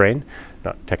part of the brain.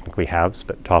 Not technically halves,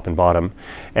 but top and bottom.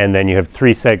 And then you have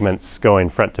 3 segments going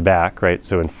front to back, right?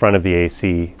 So in front of the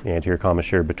AC, the anterior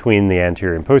commissure, between the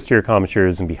anterior and posterior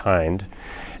commissures, and behind.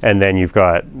 And then you've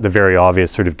got the very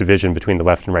obvious sort of division between the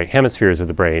left and right hemispheres of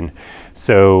the brain.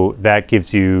 So that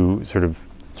gives you sort of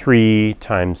 3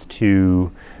 times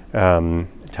 2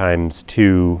 times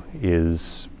 2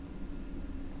 is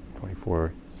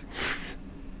 24,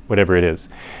 whatever it is.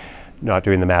 Not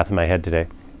doing the math in my head today.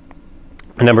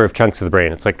 A number of chunks of the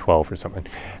brain, it's like 12 or something.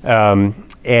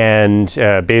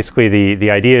 Basically the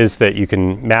idea is that you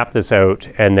can map this out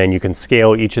and then you can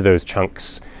scale each of those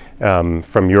chunks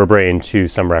from your brain to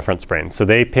some reference brain. So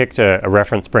they picked a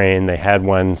reference brain. They had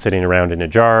one sitting around in a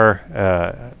jar,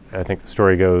 I think the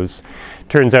story goes.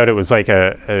 Turns out it was like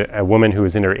a woman who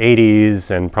was in her 80s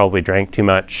and probably drank too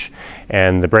much,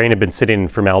 and the brain had been sitting in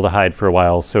formaldehyde for a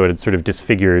while, so it had sort of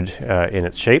disfigured in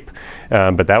its shape.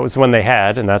 But that was the one they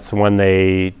had, and that's the one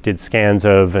they did scans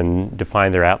of and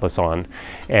defined their atlas on.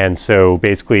 And so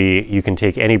basically you can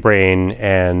take any brain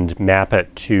and map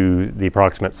it to the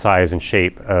approximate size and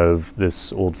shape of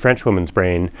this old French woman's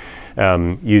brain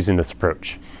using this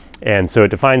approach. And so it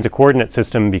defines a coordinate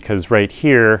system because right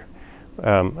here,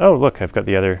 oh look, I've got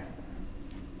the other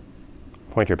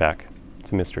pointer back.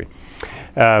 It's a mystery.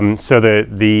 So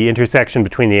the intersection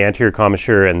between the anterior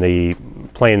commissure and the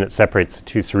plane that separates the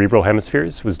two cerebral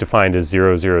hemispheres was defined as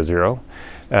 0, 0, 0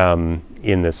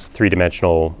 in this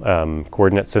 3-dimensional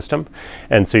coordinate system.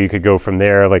 And so you could go from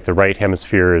there, like the right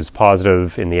hemisphere is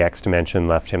positive in the x dimension,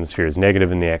 left hemisphere is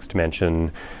negative in the x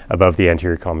dimension, above the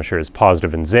anterior commissure is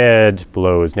positive in z,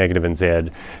 below is negative in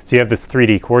z. So you have this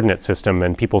 3D coordinate system,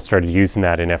 and people started using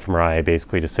that in fMRI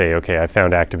basically to say, okay, I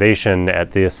found activation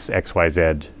at this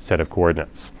XYZ set of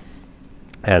coordinates.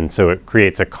 And so it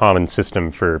creates a common system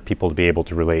for people to be able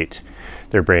to relate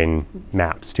their brain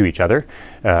maps to each other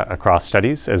across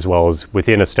studies, as well as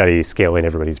within a study scaling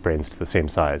everybody's brains to the same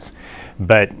size.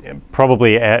 But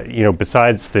probably,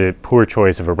 besides the poor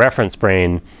choice of a reference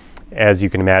brain, as you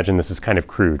can imagine, this is kind of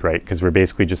crude, right? Because we're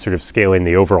basically just sort of scaling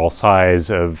the overall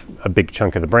size of a big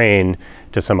chunk of the brain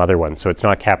to some other one. So it's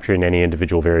not capturing any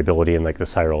individual variability in like the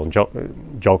sulcal and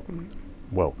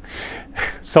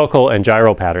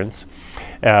gyral patterns.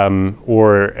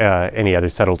 Or any other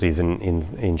subtleties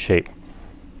in shape.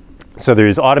 So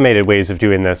there's automated ways of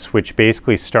doing this, which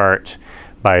basically start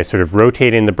by sort of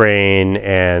rotating the brain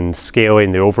and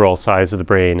scaling the overall size of the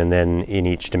brain, and then in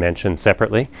each dimension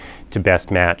separately to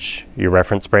best match your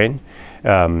reference brain.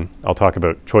 I'll talk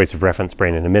about choice of reference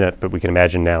brain in a minute, but we can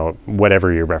imagine now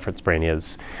whatever your reference brain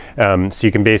is. So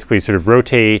you can basically sort of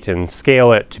rotate and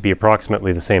scale it to be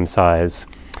approximately the same size.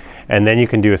 And then you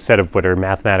can do a set of what are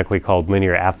mathematically called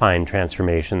linear affine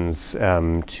transformations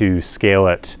to scale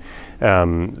it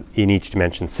in each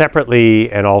dimension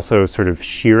separately, and also sort of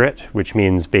shear it, which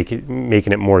means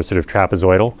making it more sort of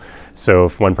trapezoidal. So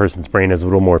if one person's brain is a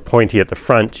little more pointy at the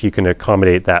front, you can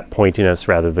accommodate that pointiness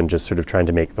rather than just sort of trying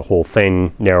to make the whole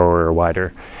thing narrower or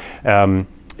wider. So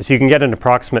you can get an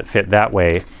approximate fit that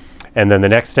way. And then the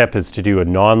next step is to do a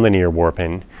nonlinear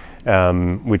warping,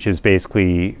 which is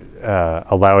basically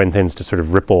allowing things to sort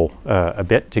of ripple a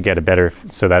bit to get a better,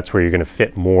 so that's where you're going to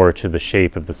fit more to the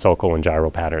shape of the sulcal and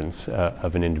gyral patterns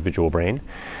of an individual brain.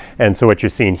 And so what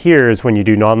you're seeing here is when you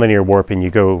do nonlinear warping,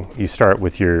 you start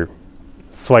with your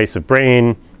slice of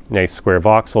brain, nice square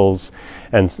voxels,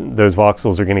 and those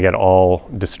voxels are going to get all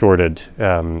distorted.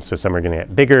 So some are going to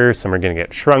get bigger, some are going to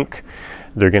get shrunk.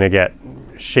 They're going to get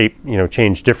shape,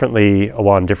 changed differently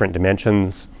along different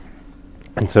dimensions.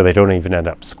 And so they don't even end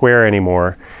up square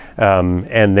anymore.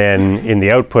 And then in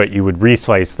the output, you would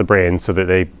reslice the brain so that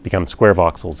they become square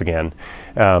voxels again.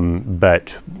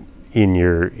 But in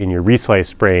your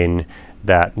resliced brain,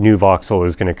 that new voxel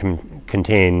is going to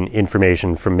contain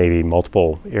information from maybe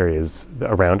multiple areas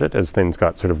around it as things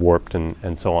got sort of warped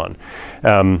and so on.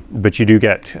 But you do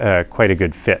get quite a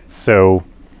good fit. So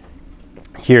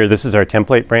here, this is our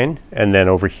template brain, and then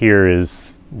over here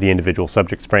is the individual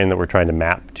subject's brain that we're trying to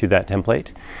map to that template.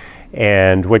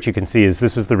 And what you can see is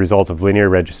this is the result of linear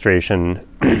registration.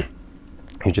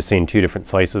 You're just seeing two different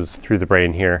slices through the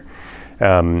brain here.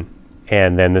 And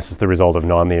then this is the result of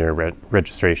nonlinear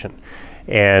registration.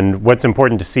 And what's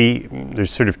important to see,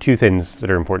 there's sort of two things that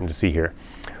are important to see here.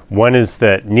 One is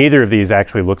that neither of these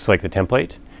actually looks like the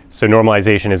template. So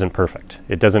normalization isn't perfect.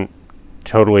 It doesn't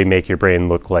totally make your brain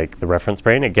look like the reference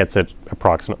brain. It gets it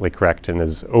approximately correct and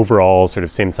is overall sort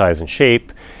of same size and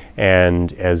shape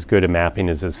and as good a mapping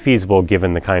as is feasible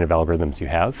given the kind of algorithms you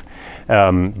have.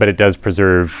 But it does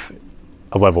preserve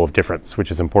a level of difference, which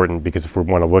is important because if we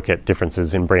want to look at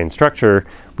differences in brain structure,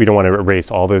 we don't want to erase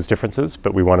all those differences,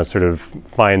 but we want to sort of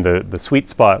find the sweet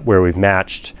spot where we've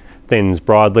matched things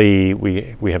broadly.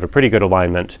 We have a pretty good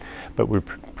alignment, but we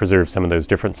preserve some of those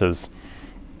differences.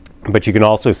 But you can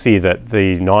also see that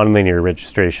the nonlinear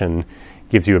registration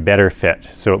gives you a better fit,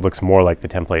 so it looks more like the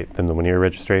template than the linear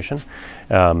registration.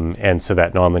 And so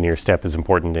that nonlinear step is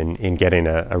important in getting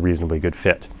a reasonably good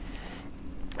fit.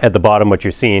 At the bottom, what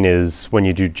you're seeing is when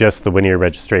you do just the linear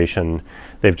registration,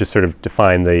 they've just sort of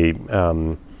defined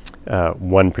the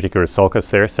one particular sulcus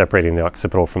there, separating the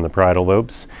occipital from the parietal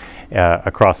lobes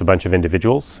across a bunch of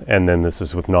individuals, and then this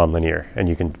is with nonlinear. And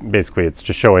you can basically, it's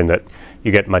just showing that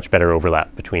you get much better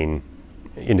overlap between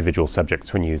individual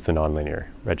subjects when you use the nonlinear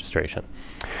registration.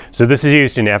 So this is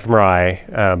used in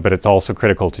fMRI, but it's also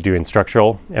critical to do in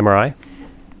structural MRI.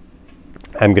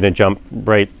 I'm going to jump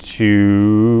right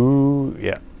to,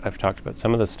 yeah, I've talked about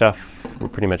some of this stuff. We're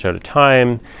pretty much out of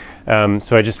time.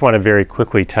 So I just want to very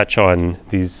quickly touch on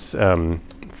these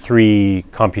three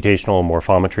computational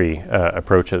morphometry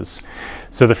approaches.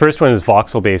 So the first one is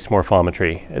voxel-based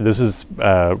morphometry. This is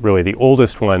really the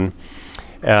oldest one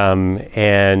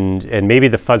and maybe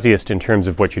the fuzziest in terms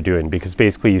of what you're doing, because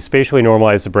basically you spatially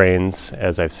normalize the brains,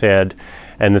 as I've said,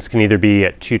 and this can either be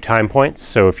at 2 time points.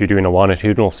 So if you're doing a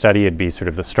longitudinal study, it'd be sort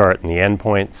of the start and the end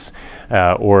points,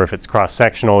 or if it's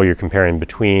cross-sectional, you're comparing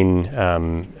between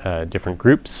different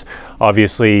groups.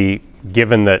 Obviously,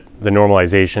 given that the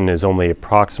normalization is only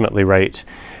approximately right,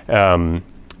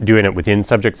 doing it within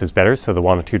subjects is better, so the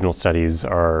longitudinal studies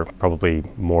are probably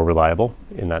more reliable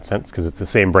in that sense because it's the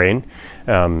same brain.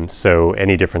 So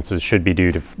any differences should be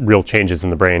due to real changes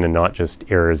in the brain and not just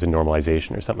errors in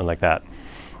normalization or something like that.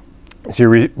 So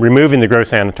you're removing the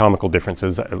gross anatomical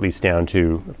differences, at least down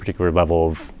to a particular level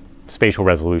of spatial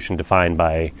resolution defined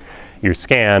by your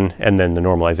scan and then the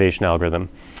normalization algorithm.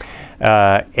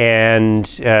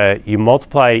 You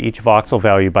multiply each voxel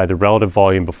value by the relative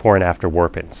volume before and after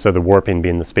warping. So the warping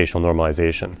being the spatial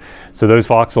normalization. So those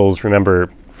voxels, remember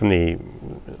from the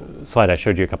slide I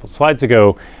showed you a couple slides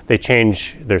ago, they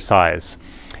change their size.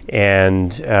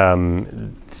 And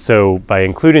so by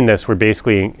including this, we're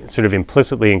basically sort of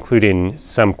implicitly including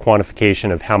some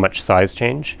quantification of how much size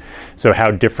change. So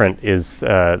how different is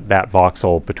that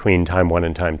voxel between time 1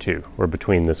 and time 2, or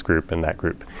between this group and that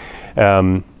group.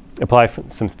 Apply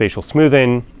some spatial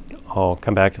smoothing. I'll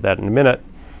come back to that in a minute.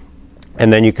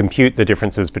 And then you compute the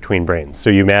differences between brains. So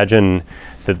you imagine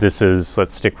that this is,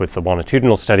 let's stick with the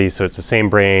longitudinal study, so it's the same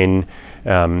brain.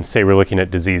 Say we're looking at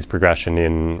disease progression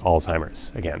in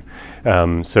Alzheimer's again.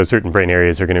 So certain brain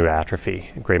areas are going to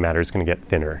atrophy. Gray matter is going to get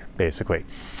thinner, basically.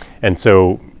 And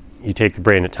so you take the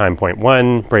brain at time point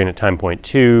 1, brain at time point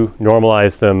 2,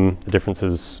 normalize them. The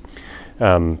differences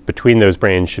between those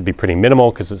brains should be pretty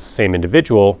minimal because it's the same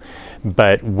individual,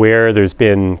 but where there's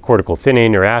been cortical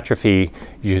thinning or atrophy,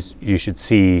 you should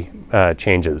see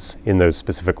changes in those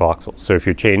specific voxels. So if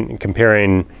you're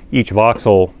comparing each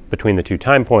voxel between the two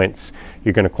time points,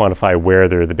 you're going to quantify where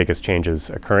there are the biggest changes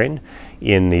occurring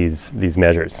in these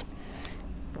measures.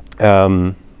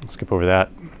 Skip over that,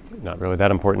 not really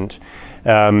that important.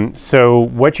 So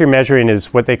what you're measuring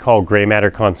is what they call gray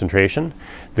matter concentration.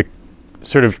 The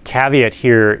sort of caveat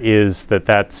here is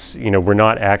that we're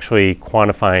not actually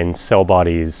quantifying cell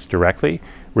bodies directly.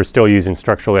 We're still using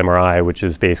structural MRI, which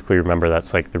is basically, remember,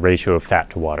 that's like the ratio of fat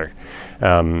to water.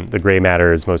 The gray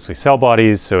matter is mostly cell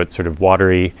bodies, so it's sort of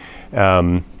watery.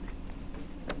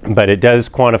 But it does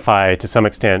quantify to some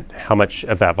extent how much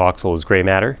of that voxel is gray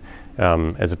matter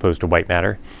as opposed to white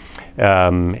matter.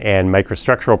 And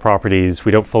microstructural properties,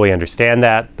 we don't fully understand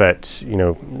that, but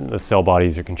the cell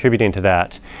bodies are contributing to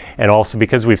that. And also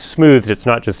because we've smoothed, it's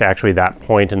not just actually that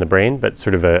point in the brain, but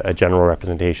sort of a general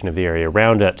representation of the area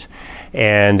around it.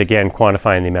 And again,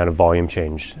 quantifying the amount of volume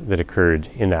change that occurred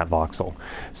in that voxel.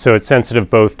 So it's sensitive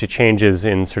both to changes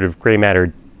in sort of gray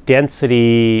matter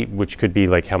density, which could be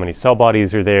like how many cell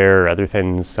bodies are there, other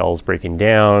things, cells breaking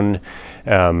down.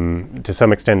 To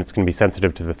some extent, it's going to be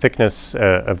sensitive to the thickness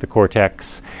of the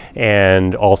cortex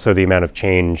and also the amount of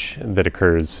change that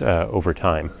occurs over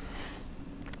time.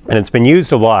 And it's been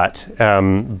used a lot,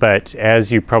 but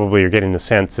as you probably are getting the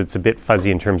sense, it's a bit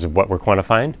fuzzy in terms of what we're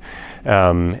quantifying.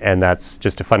 And that's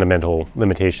just a fundamental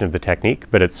limitation of the technique,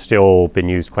 but it's still been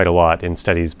used quite a lot in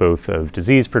studies both of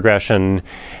disease progression,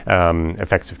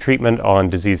 effects of treatment on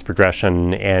disease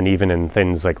progression, and even in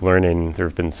things like learning. There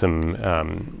have been some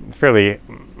fairly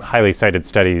highly cited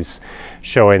studies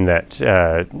showing that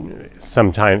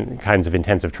some kinds of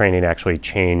intensive training actually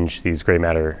change these gray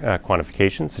matter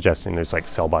quantifications, suggesting there's like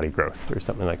cell body growth or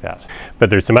something like that. But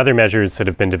there's some other measures that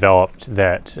have been developed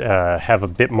that have a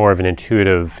bit more of an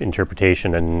intuitive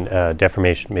interpretation, and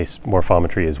deformation-based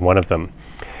morphometry is one of them.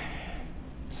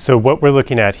 So what we're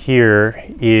looking at here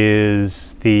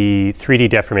is the 3D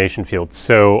deformation field.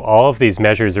 So all of these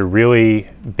measures are really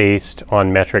based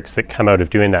on metrics that come out of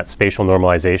doing that spatial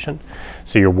normalization.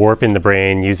 So you're warping the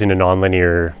brain using a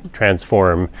nonlinear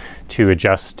transform to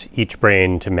adjust each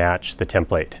brain to match the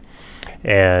template.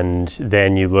 And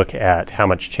then you look at how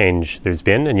much change there's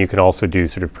been, and you can also do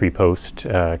sort of pre-post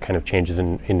kind of changes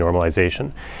in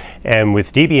normalization. And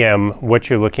with DBM, what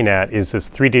you're looking at is this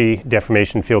 3D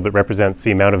deformation field that represents the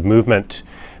amount of movement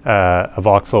each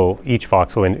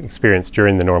voxel experienced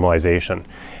during the normalization.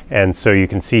 And so you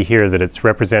can see here that it's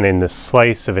representing this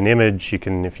slice of an image. You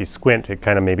can, if you squint, it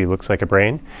kind of maybe looks like a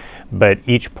brain. But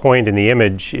each point in the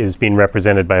image is being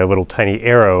represented by a little tiny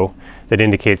arrow that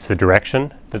indicates the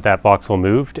direction that that voxel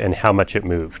moved and how much it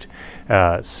moved.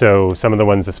 So some of the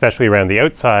ones, especially around the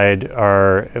outside,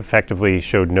 are effectively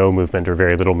showed no movement or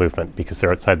very little movement because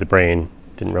they're outside the brain,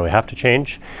 didn't really have to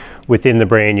change. Within the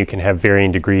brain, you can have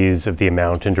varying degrees of the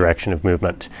amount and direction of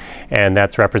movement. And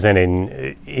that's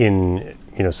representing in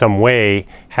some way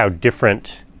how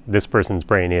different this person's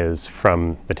brain is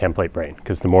from the template brain,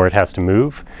 because the more it has to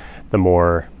move, the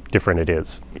more different it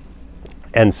is.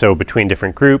 And so between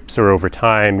different groups or over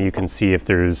time, you can see if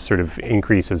there's sort of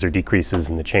increases or decreases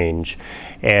in the change.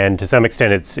 And to some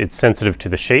extent, it's sensitive to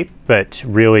the shape, but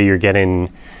really you're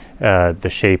getting the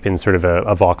shape in sort of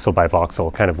a voxel by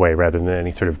voxel kind of way rather than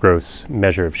any sort of gross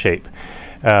measure of shape.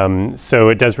 So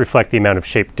it does reflect the amount of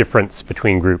shape difference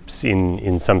between groups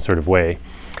in some sort of way.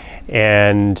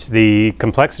 And the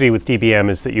complexity with DBM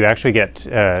is that you actually get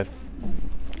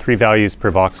 3 values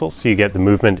per voxel, so you get the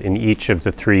movement in each of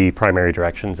the 3 primary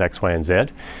directions, X, Y, and Z.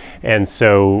 And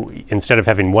so instead of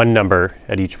having 1 number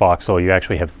at each voxel, you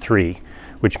actually have 3,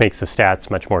 which makes the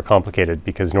stats much more complicated,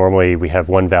 because normally we have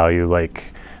 1 value like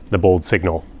the bold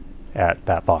signal at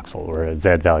that voxel, or a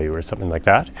Z value or something like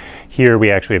that. Here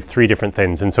we actually have 3 different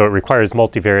things, and so it requires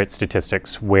multivariate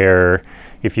statistics, where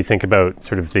if you think about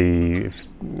sort of if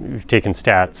you've taken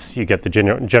stats, you get the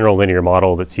general linear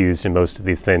model that's used in most of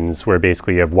these things, where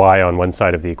basically you have Y on one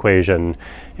side of the equation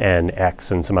and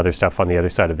X and some other stuff on the other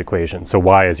side of the equation. So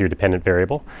Y is your dependent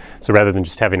variable. So rather than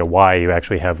just having a Y, you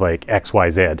actually have like X,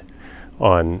 Y, Z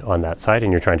on that side,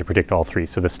 and you're trying to predict all 3.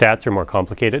 So the stats are more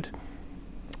complicated.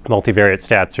 Multivariate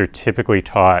stats are typically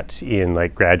taught in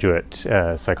like graduate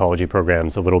psychology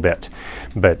programs a little bit,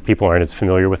 but people aren't as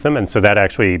familiar with them, and so that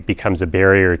actually becomes a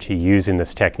barrier to using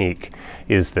this technique,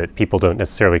 is that people don't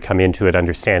necessarily come into it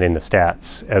understanding the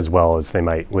stats as well as they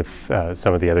might with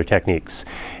some of the other techniques.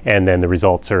 And then the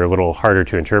results are a little harder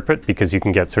to interpret, because you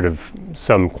can get sort of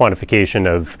some quantification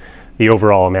of the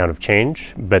overall amount of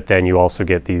change, but then you also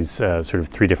get these sort of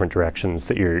 3 different directions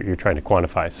that you're trying to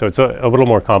quantify. So it's a little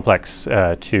more complex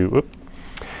to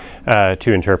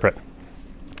interpret.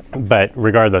 But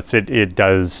regardless, it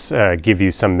does give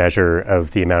you some measure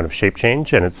of the amount of shape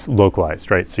change, and it's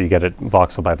localized, right? So you get it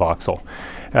voxel by voxel.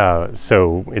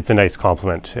 So it's a nice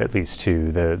complement, at least,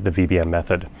 to the VBM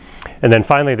method. And then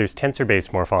finally, there's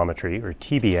tensor-based morphometry, or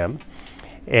TBM.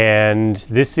 And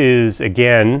this is,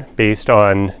 again, based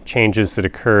on changes that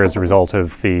occur as a result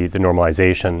of the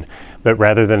normalization. But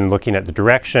rather than looking at the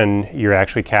direction, you're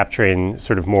actually capturing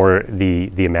sort of more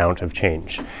the amount of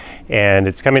change. And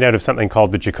it's coming out of something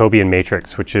called the Jacobian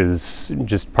matrix, which is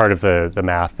just part of the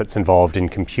math that's involved in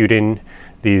computing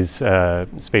these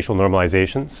spatial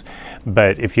normalizations.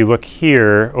 But if you look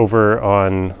here over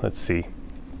on, let's see,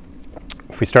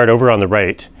 if we start over on the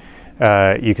right,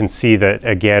 you can see that,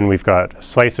 again, we've got a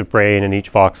slice of brain, and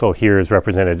each voxel here is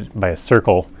represented by a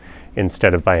circle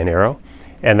instead of by an arrow.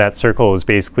 And that circle is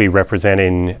basically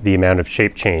representing the amount of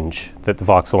shape change that the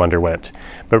voxel underwent.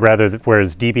 But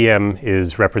whereas DBM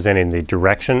is representing the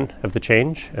direction of the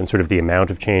change and sort of the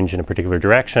amount of change in a particular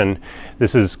direction,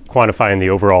 this is quantifying the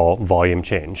overall volume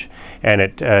change. And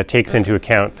it takes into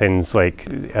account things like,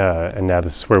 and now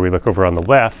this is where we look over on the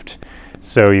left.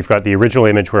 So you've got the original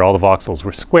image where all the voxels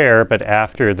were square, but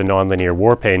after the nonlinear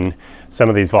warping, some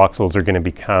of these voxels are going to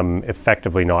become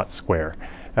effectively not square.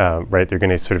 Right, they're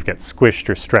going to sort of get squished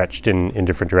or stretched in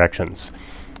different directions.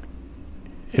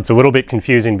 It's a little bit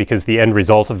confusing because the end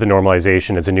result of the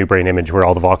normalization is a new brain image where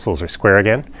all the voxels are square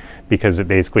again, because it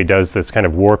basically does this kind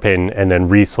of warping and then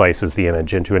reslices the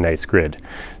image into a nice grid.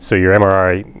 So your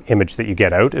MRI image that you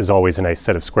get out is always a nice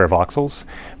set of square voxels,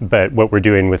 but what we're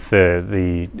doing with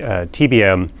the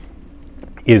TBM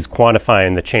is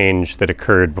quantifying the change that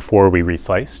occurred before we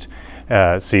resliced.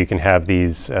 So you can have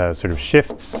these sort of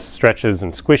shifts, stretches,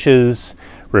 and squishes,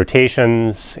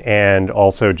 rotations, and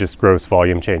also just gross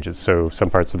volume changes. So some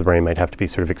parts of the brain might have to be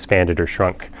sort of expanded or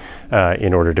shrunk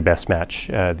in order to best match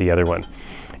the other one.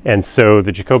 And so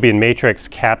the Jacobian matrix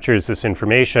captures this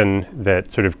information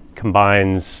that sort of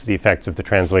combines the effects of the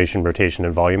translation, rotation,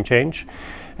 and volume change.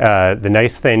 The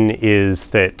nice thing is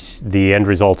that the end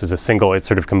result is a single. It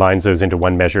sort of combines those into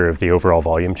one measure of the overall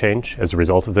volume change as a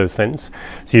result of those things.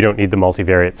 So you don't need the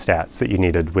multivariate stats that you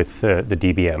needed with the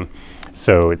DBM.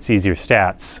 So it's easier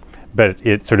stats, but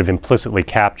it sort of implicitly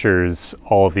captures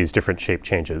all of these different shape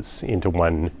changes into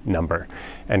one number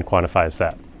and quantifies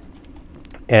that.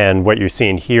 And what you're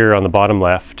seeing here on the bottom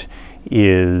left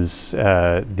is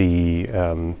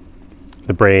the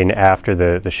brain after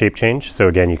the shape change. So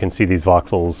again, you can see these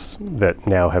voxels that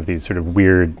now have these sort of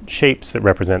weird shapes that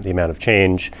represent the amount of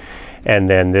change. And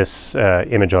then this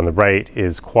image on the right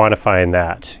is quantifying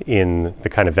that in the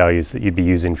kind of values that you'd be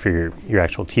using for your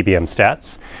actual TBM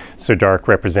stats. So dark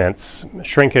represents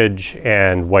shrinkage,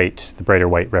 and white, the brighter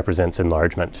white, represents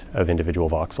enlargement of individual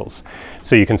voxels.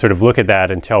 So you can sort of look at that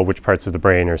and tell which parts of the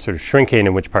brain are sort of shrinking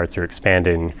and which parts are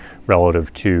expanding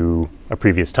relative to a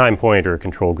previous time point or a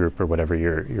control group or whatever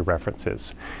your reference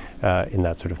is in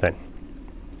that sort of thing.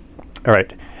 All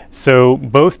right, so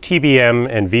both TBM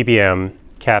and VBM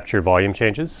capture volume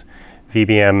changes.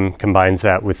 VBM combines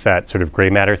that with that sort of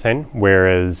gray matter thing,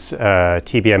 whereas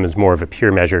TBM is more of a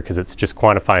pure measure because it's just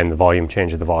quantifying the volume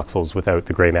change of the voxels without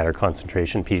the gray matter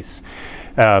concentration piece.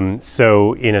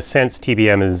 So in a sense,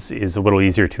 TBM is a little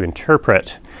easier to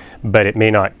interpret, but it may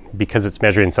not, because it's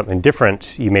measuring something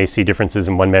different, you may see differences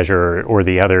in one measure or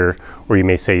the other, or you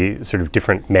may say sort of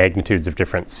different magnitudes of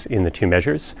difference in the two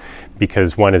measures,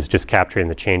 because one is just capturing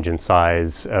the change in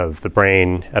size of the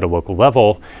brain at a local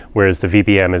level, whereas the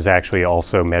VBM is actually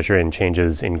also measuring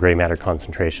changes in gray matter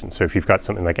concentration. So if you've got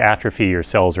something like atrophy, your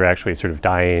cells are actually sort of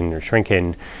dying or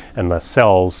shrinking and less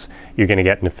cells, you're going to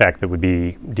get an effect that would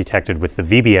be detected with the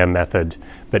VBM method,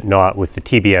 but not with the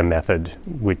TBM method,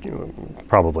 which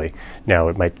probably. Now,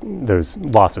 it might, those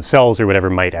loss of cells or whatever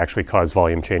might actually cause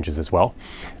volume changes as well,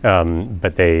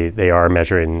 but they are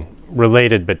measuring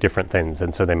related but different things,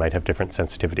 and so they might have different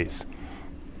sensitivities.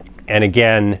 And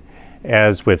again,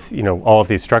 as with all of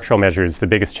these structural measures, the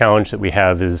biggest challenge that we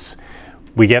have is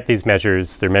we get these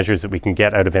measures. They're measures that we can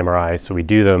get out of MRI, so we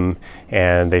do them,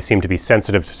 and they seem to be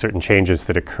sensitive to certain changes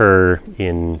that occur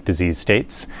in disease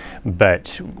states,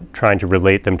 but trying to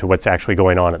relate them to what's actually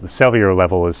going on at the cellular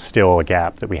level is still a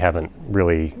gap that we haven't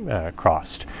really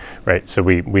crossed, right? So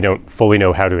we don't fully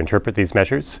know how to interpret these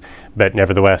measures, But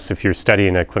nevertheless, if you're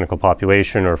studying a clinical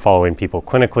population or following people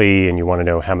clinically and you want to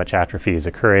know how much atrophy is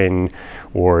occurring,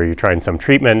 or you're trying some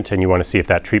treatment and you want to see if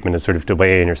that treatment is sort of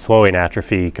delaying or slowing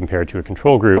atrophy compared to a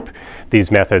control group,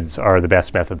 these methods are the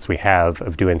best methods we have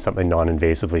of doing something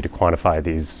non-invasively to quantify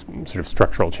these sort of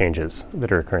structural changes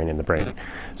that are occurring in the brain.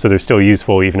 So they're still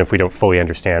useful even if we don't fully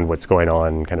understand what's going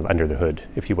on kind of under the hood,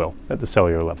 if you will, at the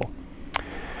cellular level.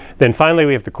 Then finally,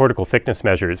 we have the cortical thickness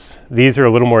measures. These are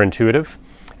a little more intuitive.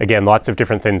 Again, lots of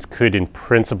different things could in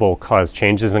principle cause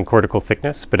changes in cortical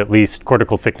thickness, but at least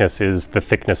cortical thickness is the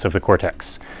thickness of the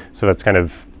cortex. So that's kind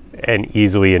of an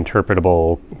easily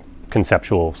interpretable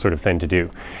conceptual sort of thing to do.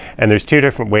 And there's two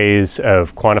different ways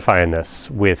of quantifying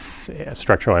this with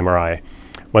structural MRI.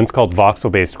 One's called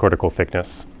voxel-based cortical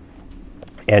thickness.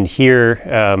 And here,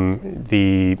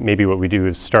 maybe what we do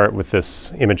is start with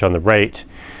this image on the right.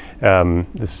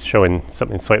 This is showing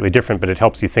something slightly different, but it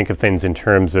helps you think of things in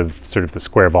terms of sort of the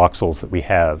square voxels that we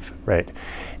have, right?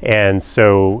 And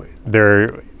so there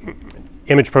are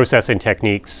image processing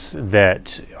techniques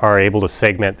that are able to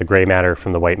segment the gray matter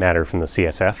from the white matter from the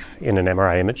CSF in an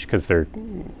MRI image because they're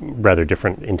rather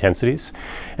different intensities.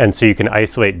 And so you can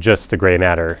isolate just the gray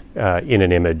matter in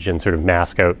an image and sort of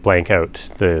mask out, blank out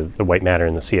the white matter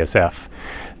in the CSF.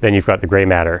 Then you've got the gray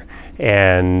matter.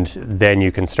 And then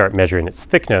you can start measuring its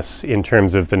thickness in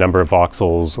terms of the number of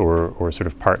voxels or sort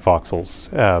of part voxels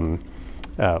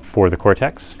for the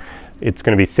cortex. It's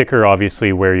going to be thicker,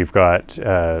 obviously, where you've got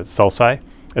sulci,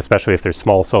 especially if there's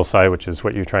small sulci, which is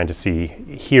what you're trying to see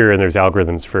here, and there's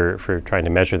algorithms for trying to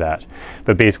measure that.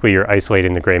 But basically, you're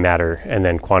isolating the gray matter and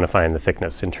then quantifying the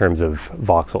thickness in terms of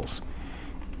voxels.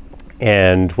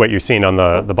 And what you're seeing on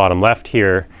the bottom left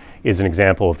here is an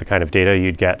example of the kind of data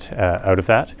you'd get out of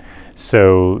that.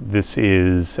 So this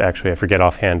is actually, I forget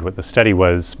offhand what the study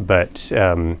was, but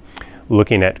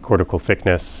looking at cortical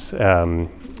thickness,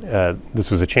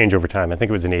 this was a change over time. I think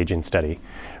it was an aging study,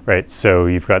 right? So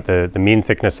you've got the mean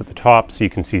thickness at the top, so you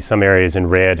can see some areas in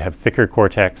red have thicker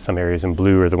cortex, some areas in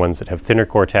blue are the ones that have thinner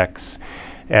cortex,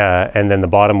 and then the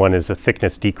bottom one is a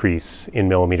thickness decrease in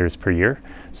millimeters per year.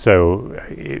 So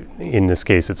in this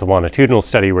case, it's a longitudinal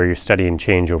study where you're studying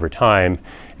change over time,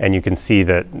 and you can see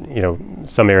that, you know,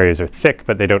 some areas are thick,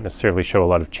 but they don't necessarily show a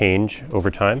lot of change over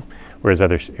time, whereas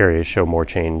other areas show more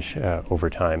change over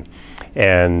time.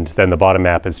 And then the bottom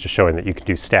map is just showing that you can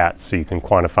do stats, so you can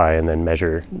quantify and then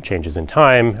measure changes in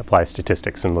time, apply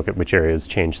statistics, and look at which areas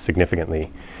change significantly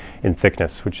in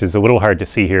thickness, which is a little hard to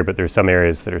see here, but there's some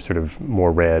areas that are sort of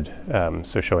more red,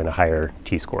 so showing a higher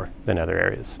t-score than other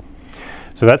areas.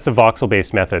 So that's the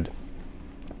voxel-based method.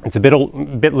 It's a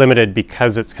bit limited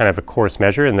because it's kind of a coarse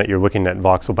measure in that you're looking at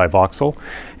voxel by voxel,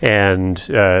 and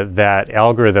that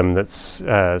algorithm that's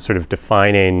sort of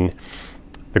defining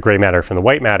the gray matter from the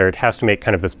white matter, it has to make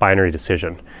kind of this binary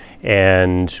decision.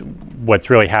 And what's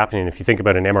really happening, if you think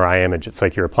about an MRI image, it's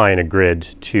like you're applying a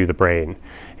grid to the brain,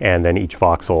 and then each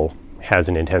voxel has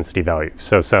an intensity value.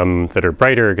 So some that are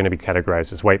brighter are going to be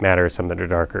categorized as white matter, some that are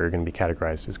darker are going to be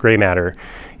categorized as gray matter.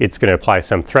 It's going to apply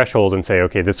some threshold and say,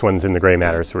 okay, this one's in the gray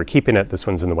matter, so we're keeping it, this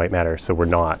one's in the white matter, so we're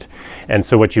not. And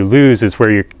so what you lose is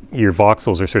where your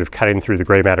voxels are sort of cutting through the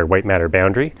gray matter, white matter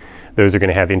boundary. Those are going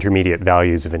to have intermediate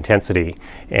values of intensity,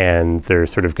 and they're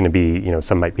sort of going to be, you know,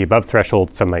 some might be above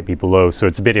threshold, some might be below, so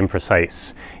it's a bit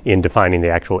imprecise in defining the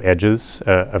actual edges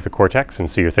of the cortex, and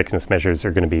so your thickness measures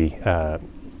are going to be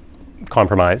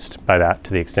compromised by that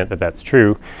to the extent that that's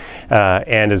true.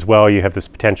 And as well, you have this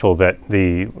potential that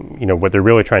what they're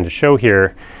really trying to show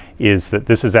here is that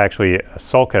this is actually a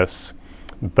sulcus,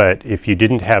 but if you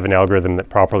didn't have an algorithm that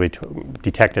properly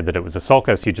detected that it was a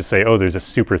sulcus, you just say, oh, there's a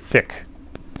super thick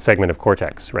segment of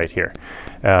cortex right here.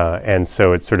 And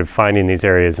so it's sort of finding these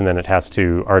areas, and then it has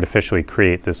to artificially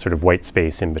create this sort of white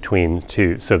space in between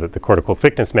so that the cortical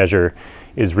thickness measure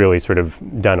is really sort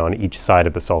of done on each side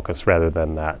of the sulcus rather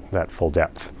than that full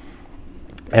depth.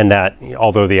 And that,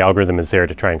 although the algorithm is there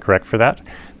to try and correct for that,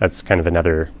 that's kind of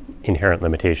another inherent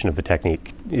limitation of the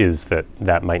technique, is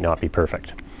that might not be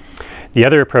perfect. The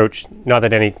other approach, not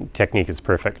that any technique is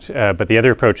perfect, but the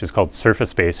other approach is called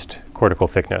surface-based cortical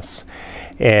thickness.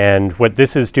 And what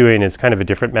this is doing is kind of a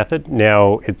different method.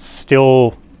 Now, it's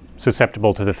still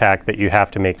susceptible to the fact that you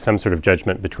have to make some sort of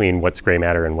judgment between what's gray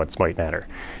matter and what's white matter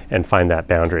and find that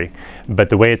boundary. But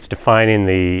the way it's defining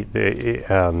the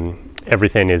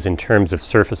everything is in terms of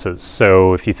surfaces.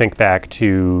 So if you think back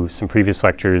to some previous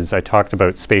lectures, I talked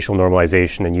about spatial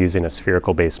normalization and using a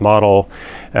spherical based model.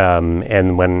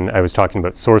 And when I was talking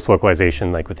about source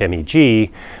localization, like with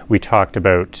MEG, we talked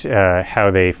about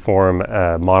how they form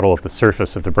a model of the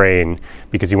surface of the brain,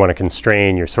 because you want to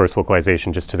constrain your source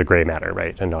localization just to the gray matter,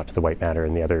 right, and not to the white matter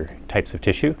and the other types of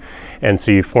tissue. And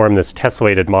so you form this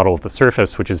tessellated model of the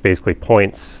surface, which is basically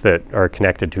points that are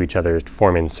connected to each other,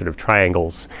 forming sort of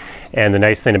triangles. And the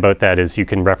nice thing about that is you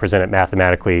can represent it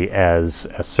mathematically as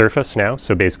a surface now,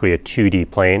 so basically a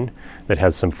 2D plane that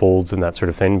has some folds and that sort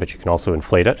of thing, but you can also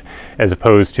inflate it, as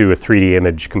opposed to a 3D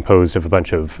image composed of a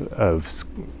bunch of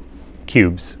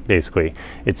cubes, basically.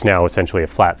 It's now essentially a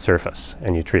flat surface,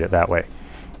 and you treat it that way.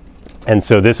 And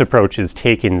so this approach is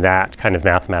taking that kind of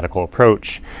mathematical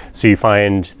approach. So you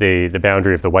find the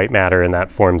boundary of the white matter, and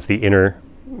that forms the inner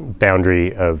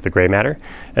boundary of the gray matter,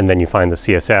 and then you find the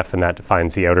CSF, and that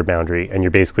defines the outer boundary, and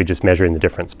you're basically just measuring the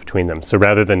difference between them. So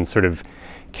rather than sort of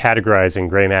categorizing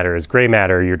gray matter as gray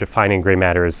matter, you're defining gray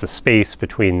matter as the space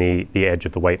between the edge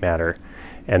of the white matter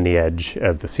and the edge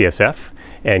of the CSF,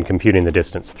 and computing the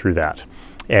distance through that.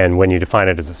 And when you define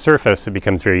it as a surface, it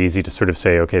becomes very easy to sort of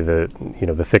say, okay, the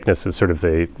thickness is sort of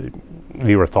the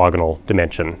orthogonal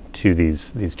dimension to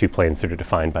these two planes that are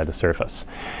defined by the surface.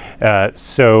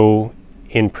 So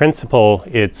in principle,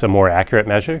 it's a more accurate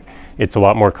measure. It's a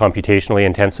lot more computationally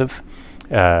intensive,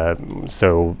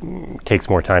 so takes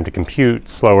more time to compute,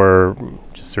 slower,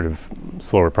 just sort of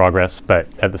slower progress, but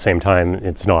at the same time,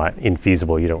 it's not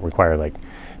infeasible. You don't require like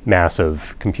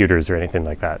massive computers or anything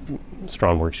like that.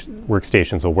 Strong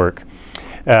workstations will work.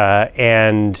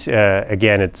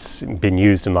 Again, it's been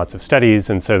used in lots of studies,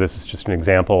 and so this is just an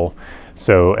example.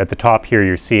 So at the top here,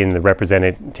 you're seeing the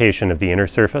representation of the inner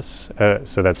surface.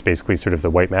 So that's basically sort of the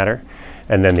white matter.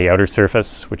 And then the outer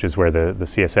surface, which is where the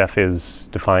CSF is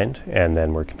defined. And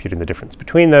then we're computing the difference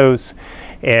between those.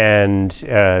 And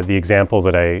the example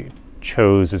that I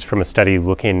chose is from a study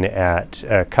looking at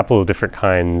a couple of different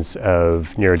kinds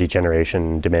of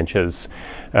neurodegeneration dementias.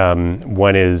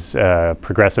 One is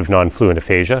progressive non-fluent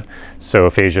aphasia. So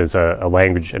aphasia is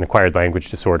an acquired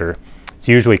language disorder. It's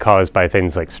usually caused by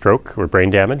things like stroke or brain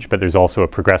damage, but there's also a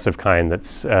progressive kind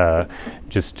that's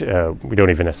we don't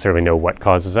even necessarily know what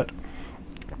causes it.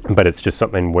 But it's just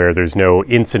something where there's no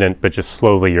incident, but just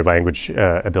slowly your language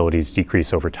abilities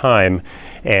decrease over time.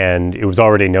 And it was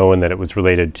already known that it was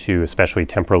related to especially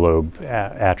temporal lobe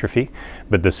atrophy,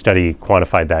 but the study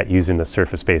quantified that using the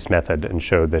surface-based method and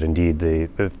showed that indeed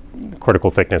the cortical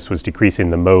thickness was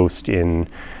decreasing the most in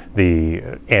the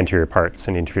anterior parts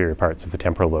and inferior parts of the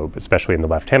temporal lobe, especially in the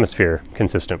left hemisphere,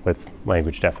 consistent with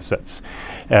language deficits.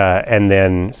 And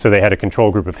then, so they had a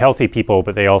control group of healthy people,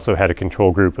 but they also had a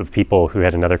control group of people who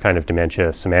had another kind of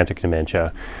dementia, semantic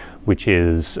dementia, which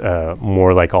is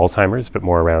more like Alzheimer's, but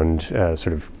more around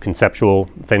sort of conceptual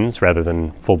things rather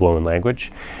than full-blown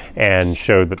language, and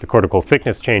showed that the cortical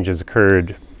thickness changes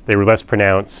occurred. They were less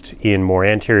pronounced in more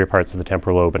anterior parts of the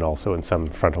temporal lobe and also in some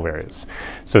frontal areas.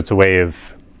 So it's a way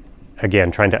of,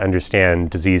 again, trying to understand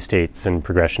disease states and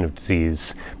progression of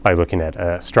disease by looking at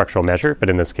a structural measure, but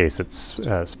in this case it's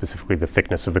specifically the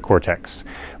thickness of the cortex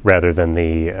rather than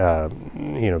the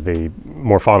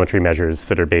morphometry measures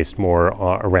that are based more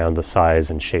around the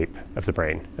size and shape of the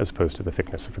brain as opposed to the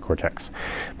thickness of the cortex.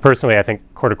 Personally, I think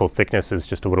cortical thickness is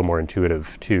just a little more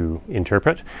intuitive to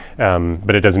interpret,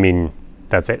 but it doesn't mean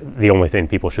that's the only thing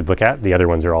people should look at. The other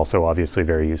ones are also obviously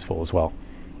very useful as well.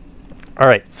 All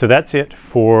right, so that's it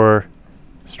for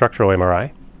structural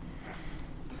MRI.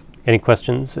 Any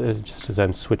questions just as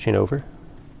I'm switching over?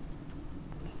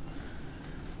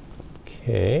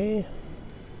 Okay.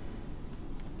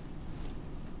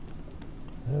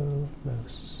 No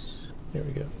mouse. There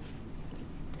we go.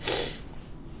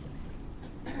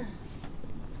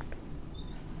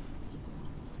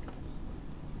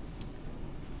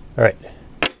 All right.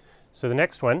 So the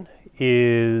next one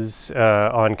is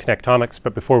on connectomics,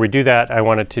 but before we do that, I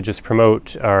wanted to just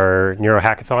promote our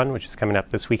Neurohackathon, which is coming up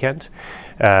this weekend.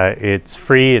 It's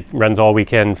free, it runs all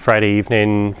weekend, Friday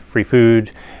evening, free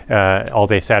food, all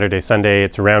day Saturday, Sunday.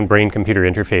 It's around brain-computer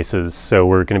interfaces, so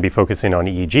we're going to be focusing on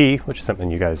EEG, which is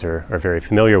something you guys are very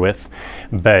familiar with,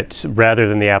 but rather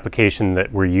than the application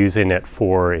that we're using it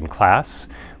for in class,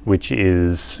 which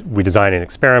is we design an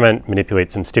experiment,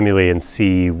 manipulate some stimuli, and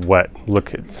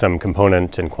look at some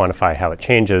component and quantify how it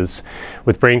changes.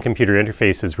 With brain-computer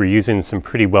interfaces, we're using some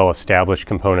pretty well-established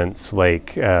components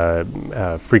like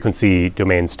frequency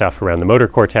domain stuff around the motor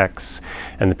cortex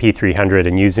and the P300,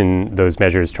 and using those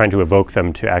measures, trying to evoke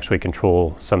them to actually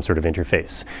control some sort of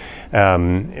interface.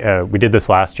 We did this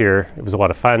last year. It was a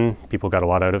lot of fun. People got a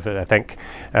lot out of it, I think.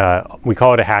 We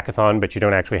call it a hackathon, but you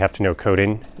don't actually have to know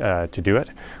coding to do it.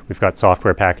 We've got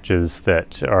software packages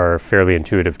that are fairly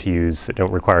intuitive to use, that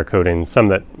don't require coding, some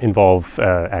that involve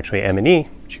actually M&E,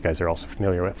 which you guys are also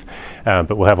familiar with,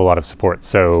 but we'll have a lot of support.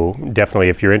 So definitely,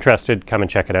 if you're interested, come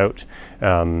and check it out.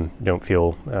 Don't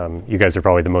feel, you guys are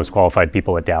probably the most qualified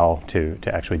people at DAL to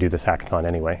actually do this hackathon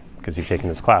anyway, because you've taken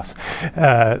this class.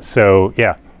 So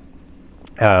yeah,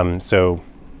 so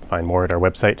find more at our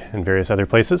website and various other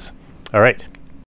places. All right.